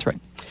discipleship is. That's right.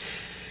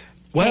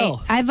 Well,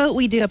 hey, I vote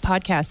we do a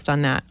podcast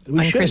on that,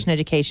 on should. Christian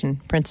education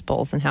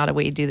principles and how do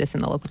we do this in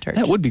the local church.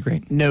 That would be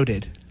great.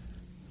 Noted.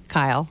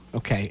 Kyle.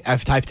 Okay,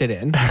 I've typed it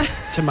in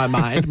to my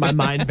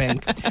mind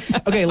bank.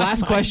 Okay,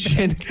 last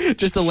question,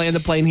 just to land the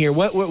plane here.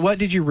 What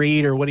did you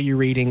read or what are you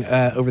reading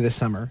over this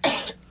summer?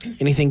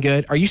 Anything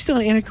good? Are you still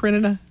in Anna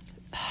Karenina?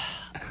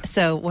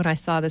 So when I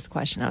saw this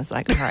question, I was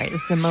like, all right,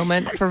 this is a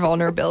moment for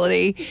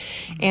vulnerability.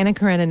 Anna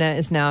Karenina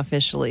is now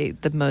officially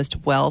the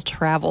most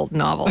well-traveled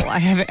novel I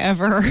have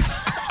ever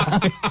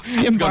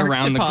It's gone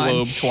around upon. the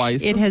globe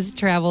twice. It has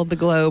traveled the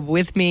globe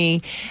with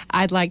me.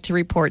 I'd like to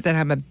report that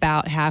I'm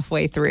about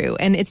halfway through.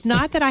 And it's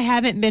not that I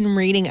haven't been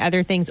reading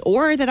other things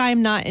or that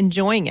I'm not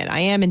enjoying it. I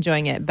am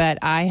enjoying it, but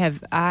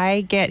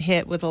I get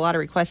hit with a lot of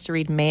requests to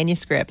read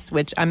manuscripts,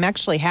 which I'm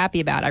actually happy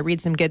about. I read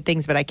some good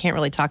things, but I can't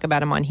really talk about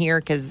them on here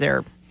because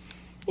they're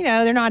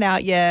not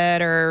out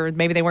yet, or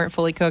maybe they weren't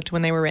fully cooked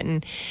when they were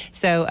written.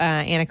 So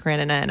Anna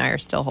Karenina and I are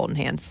still holding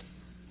hands.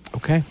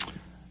 Okay.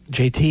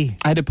 JT.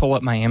 I had to pull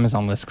up my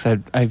Amazon list because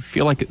I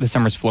feel like the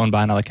summer's flown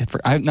by, and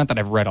not that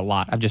I've read a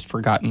lot. I've just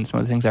forgotten some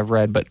of the things I've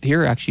read. But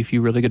here are actually a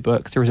few really good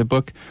books. There was a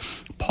book,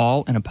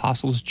 Paul, an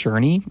Apostle's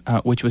Journey,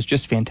 which was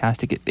just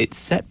fantastic. It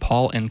set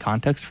Paul in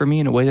context for me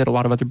in a way that a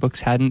lot of other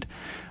books hadn't.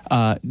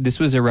 This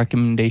was a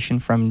recommendation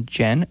from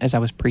Jen as I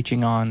was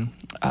preaching on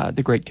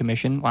The Great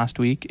Commission last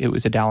week. It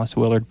was a Dallas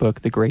Willard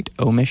book, The Great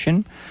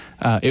Omission.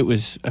 It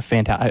was a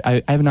fantastic.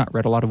 I have not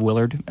read a lot of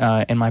Willard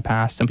in my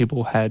past. Some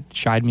people had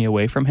shied me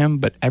away from him,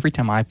 but every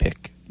time I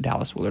pick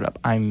Dallas Willard up,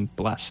 I'm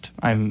blessed.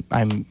 I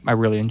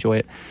really enjoy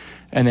it.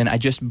 And then I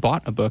just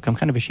bought a book. I'm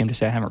kind of ashamed to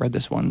say I haven't read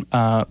this one.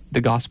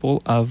 The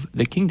Gospel of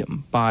the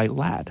Kingdom by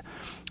Ladd.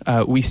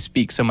 We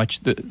speak so much.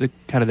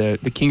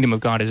 The kingdom of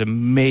God is a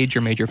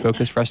major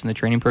focus for us in the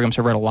training program.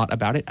 So I've read a lot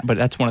about it, but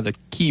that's one of the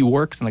key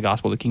works in the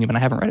Gospel of the Kingdom, and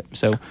I haven't read it.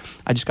 So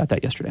I just got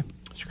that yesterday.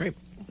 That's great.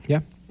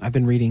 Yeah, I've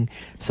been reading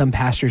Some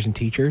Pastors and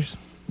Teachers.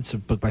 It's a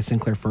book by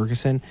Sinclair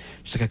Ferguson.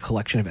 Just like a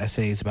collection of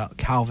essays about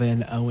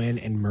Calvin, Owen,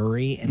 and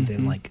Murray, and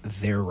then like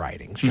their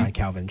writings: John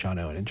Calvin, John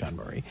Owen, and John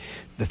Murray,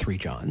 the 3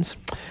 Johns.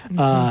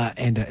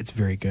 And it's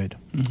very good.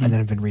 And then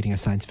I've been reading a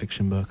science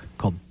fiction book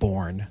called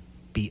Borne,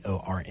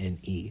 Borne.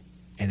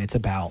 And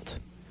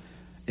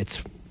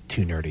it's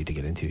too nerdy to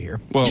get into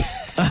here. Well,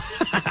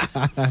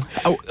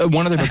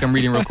 one other book I'm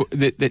reading real quick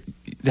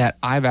that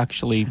I've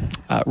actually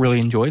really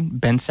enjoyed.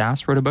 Ben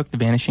Sass wrote a book, The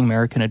Vanishing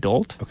American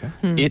Adult. Okay.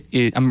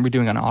 I'm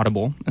doing an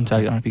Audible, and so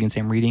I don't know if you can say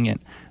I'm reading it,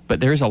 but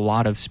there's a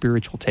lot of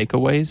spiritual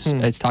takeaways.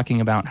 It's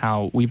talking about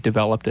how we've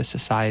developed a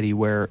society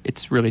where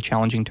it's really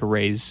challenging to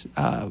raise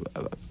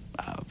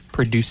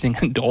producing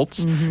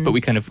adults, but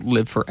we kind of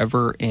live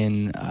forever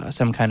in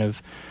some kind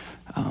of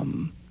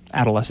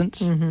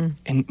adolescence.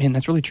 And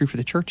that's really true for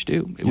the church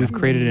too. We've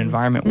created an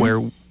environment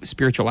where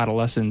spiritual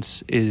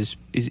adolescence is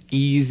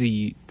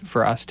easy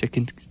for us to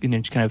kind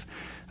of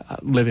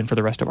live in for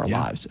the rest of our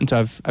lives. And so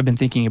I've been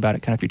thinking about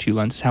it kind of through 2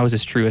 lenses. How is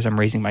this true as I'm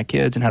raising my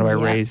kids, and how do I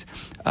raise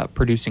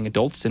producing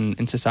adults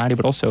in society,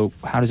 but also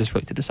how does this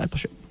relate to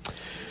discipleship?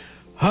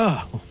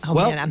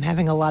 Man, I'm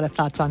having a lot of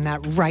thoughts on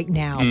that right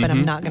now, but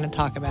I'm not going to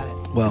talk about it.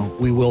 Well,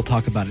 we will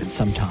talk about it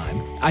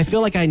sometime. I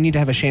feel like I need to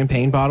have a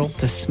champagne bottle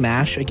to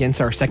smash against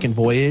our second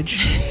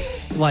voyage.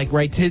 Like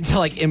we're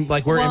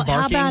embarking.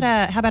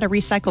 How about a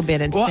recycle bin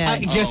instead? Well, I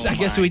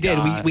guess we did.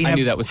 We I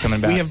knew that was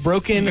coming back. We have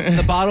broken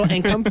the bottle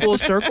and come full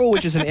circle,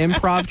 which is an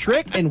improv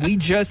trick, and we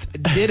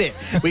just did it.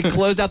 We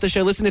closed out the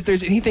show. Listen, if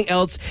there's anything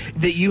else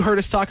that you heard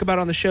us talk about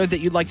on the show that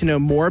you'd like to know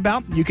more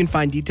about, you can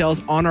find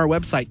details on our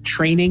website,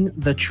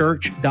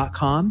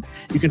 trainingthechurch.com.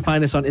 You can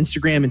find us on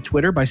Instagram and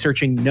Twitter by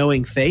searching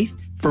Knowing Faith.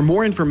 For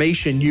more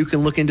information, you can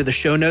look into the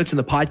show notes in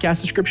the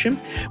podcast description.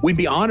 We'd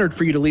be honored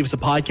for you to leave us a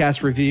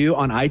podcast review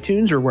on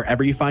iTunes or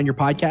wherever you find your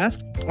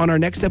podcast. On our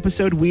next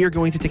episode, we are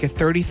going to take a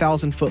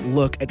 30,000-foot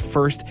look at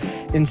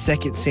 1st and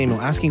 2nd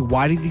Samuel, asking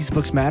why do these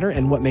books matter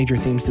and what major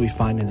themes do we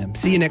find in them.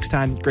 See you next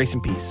time. Grace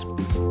and peace.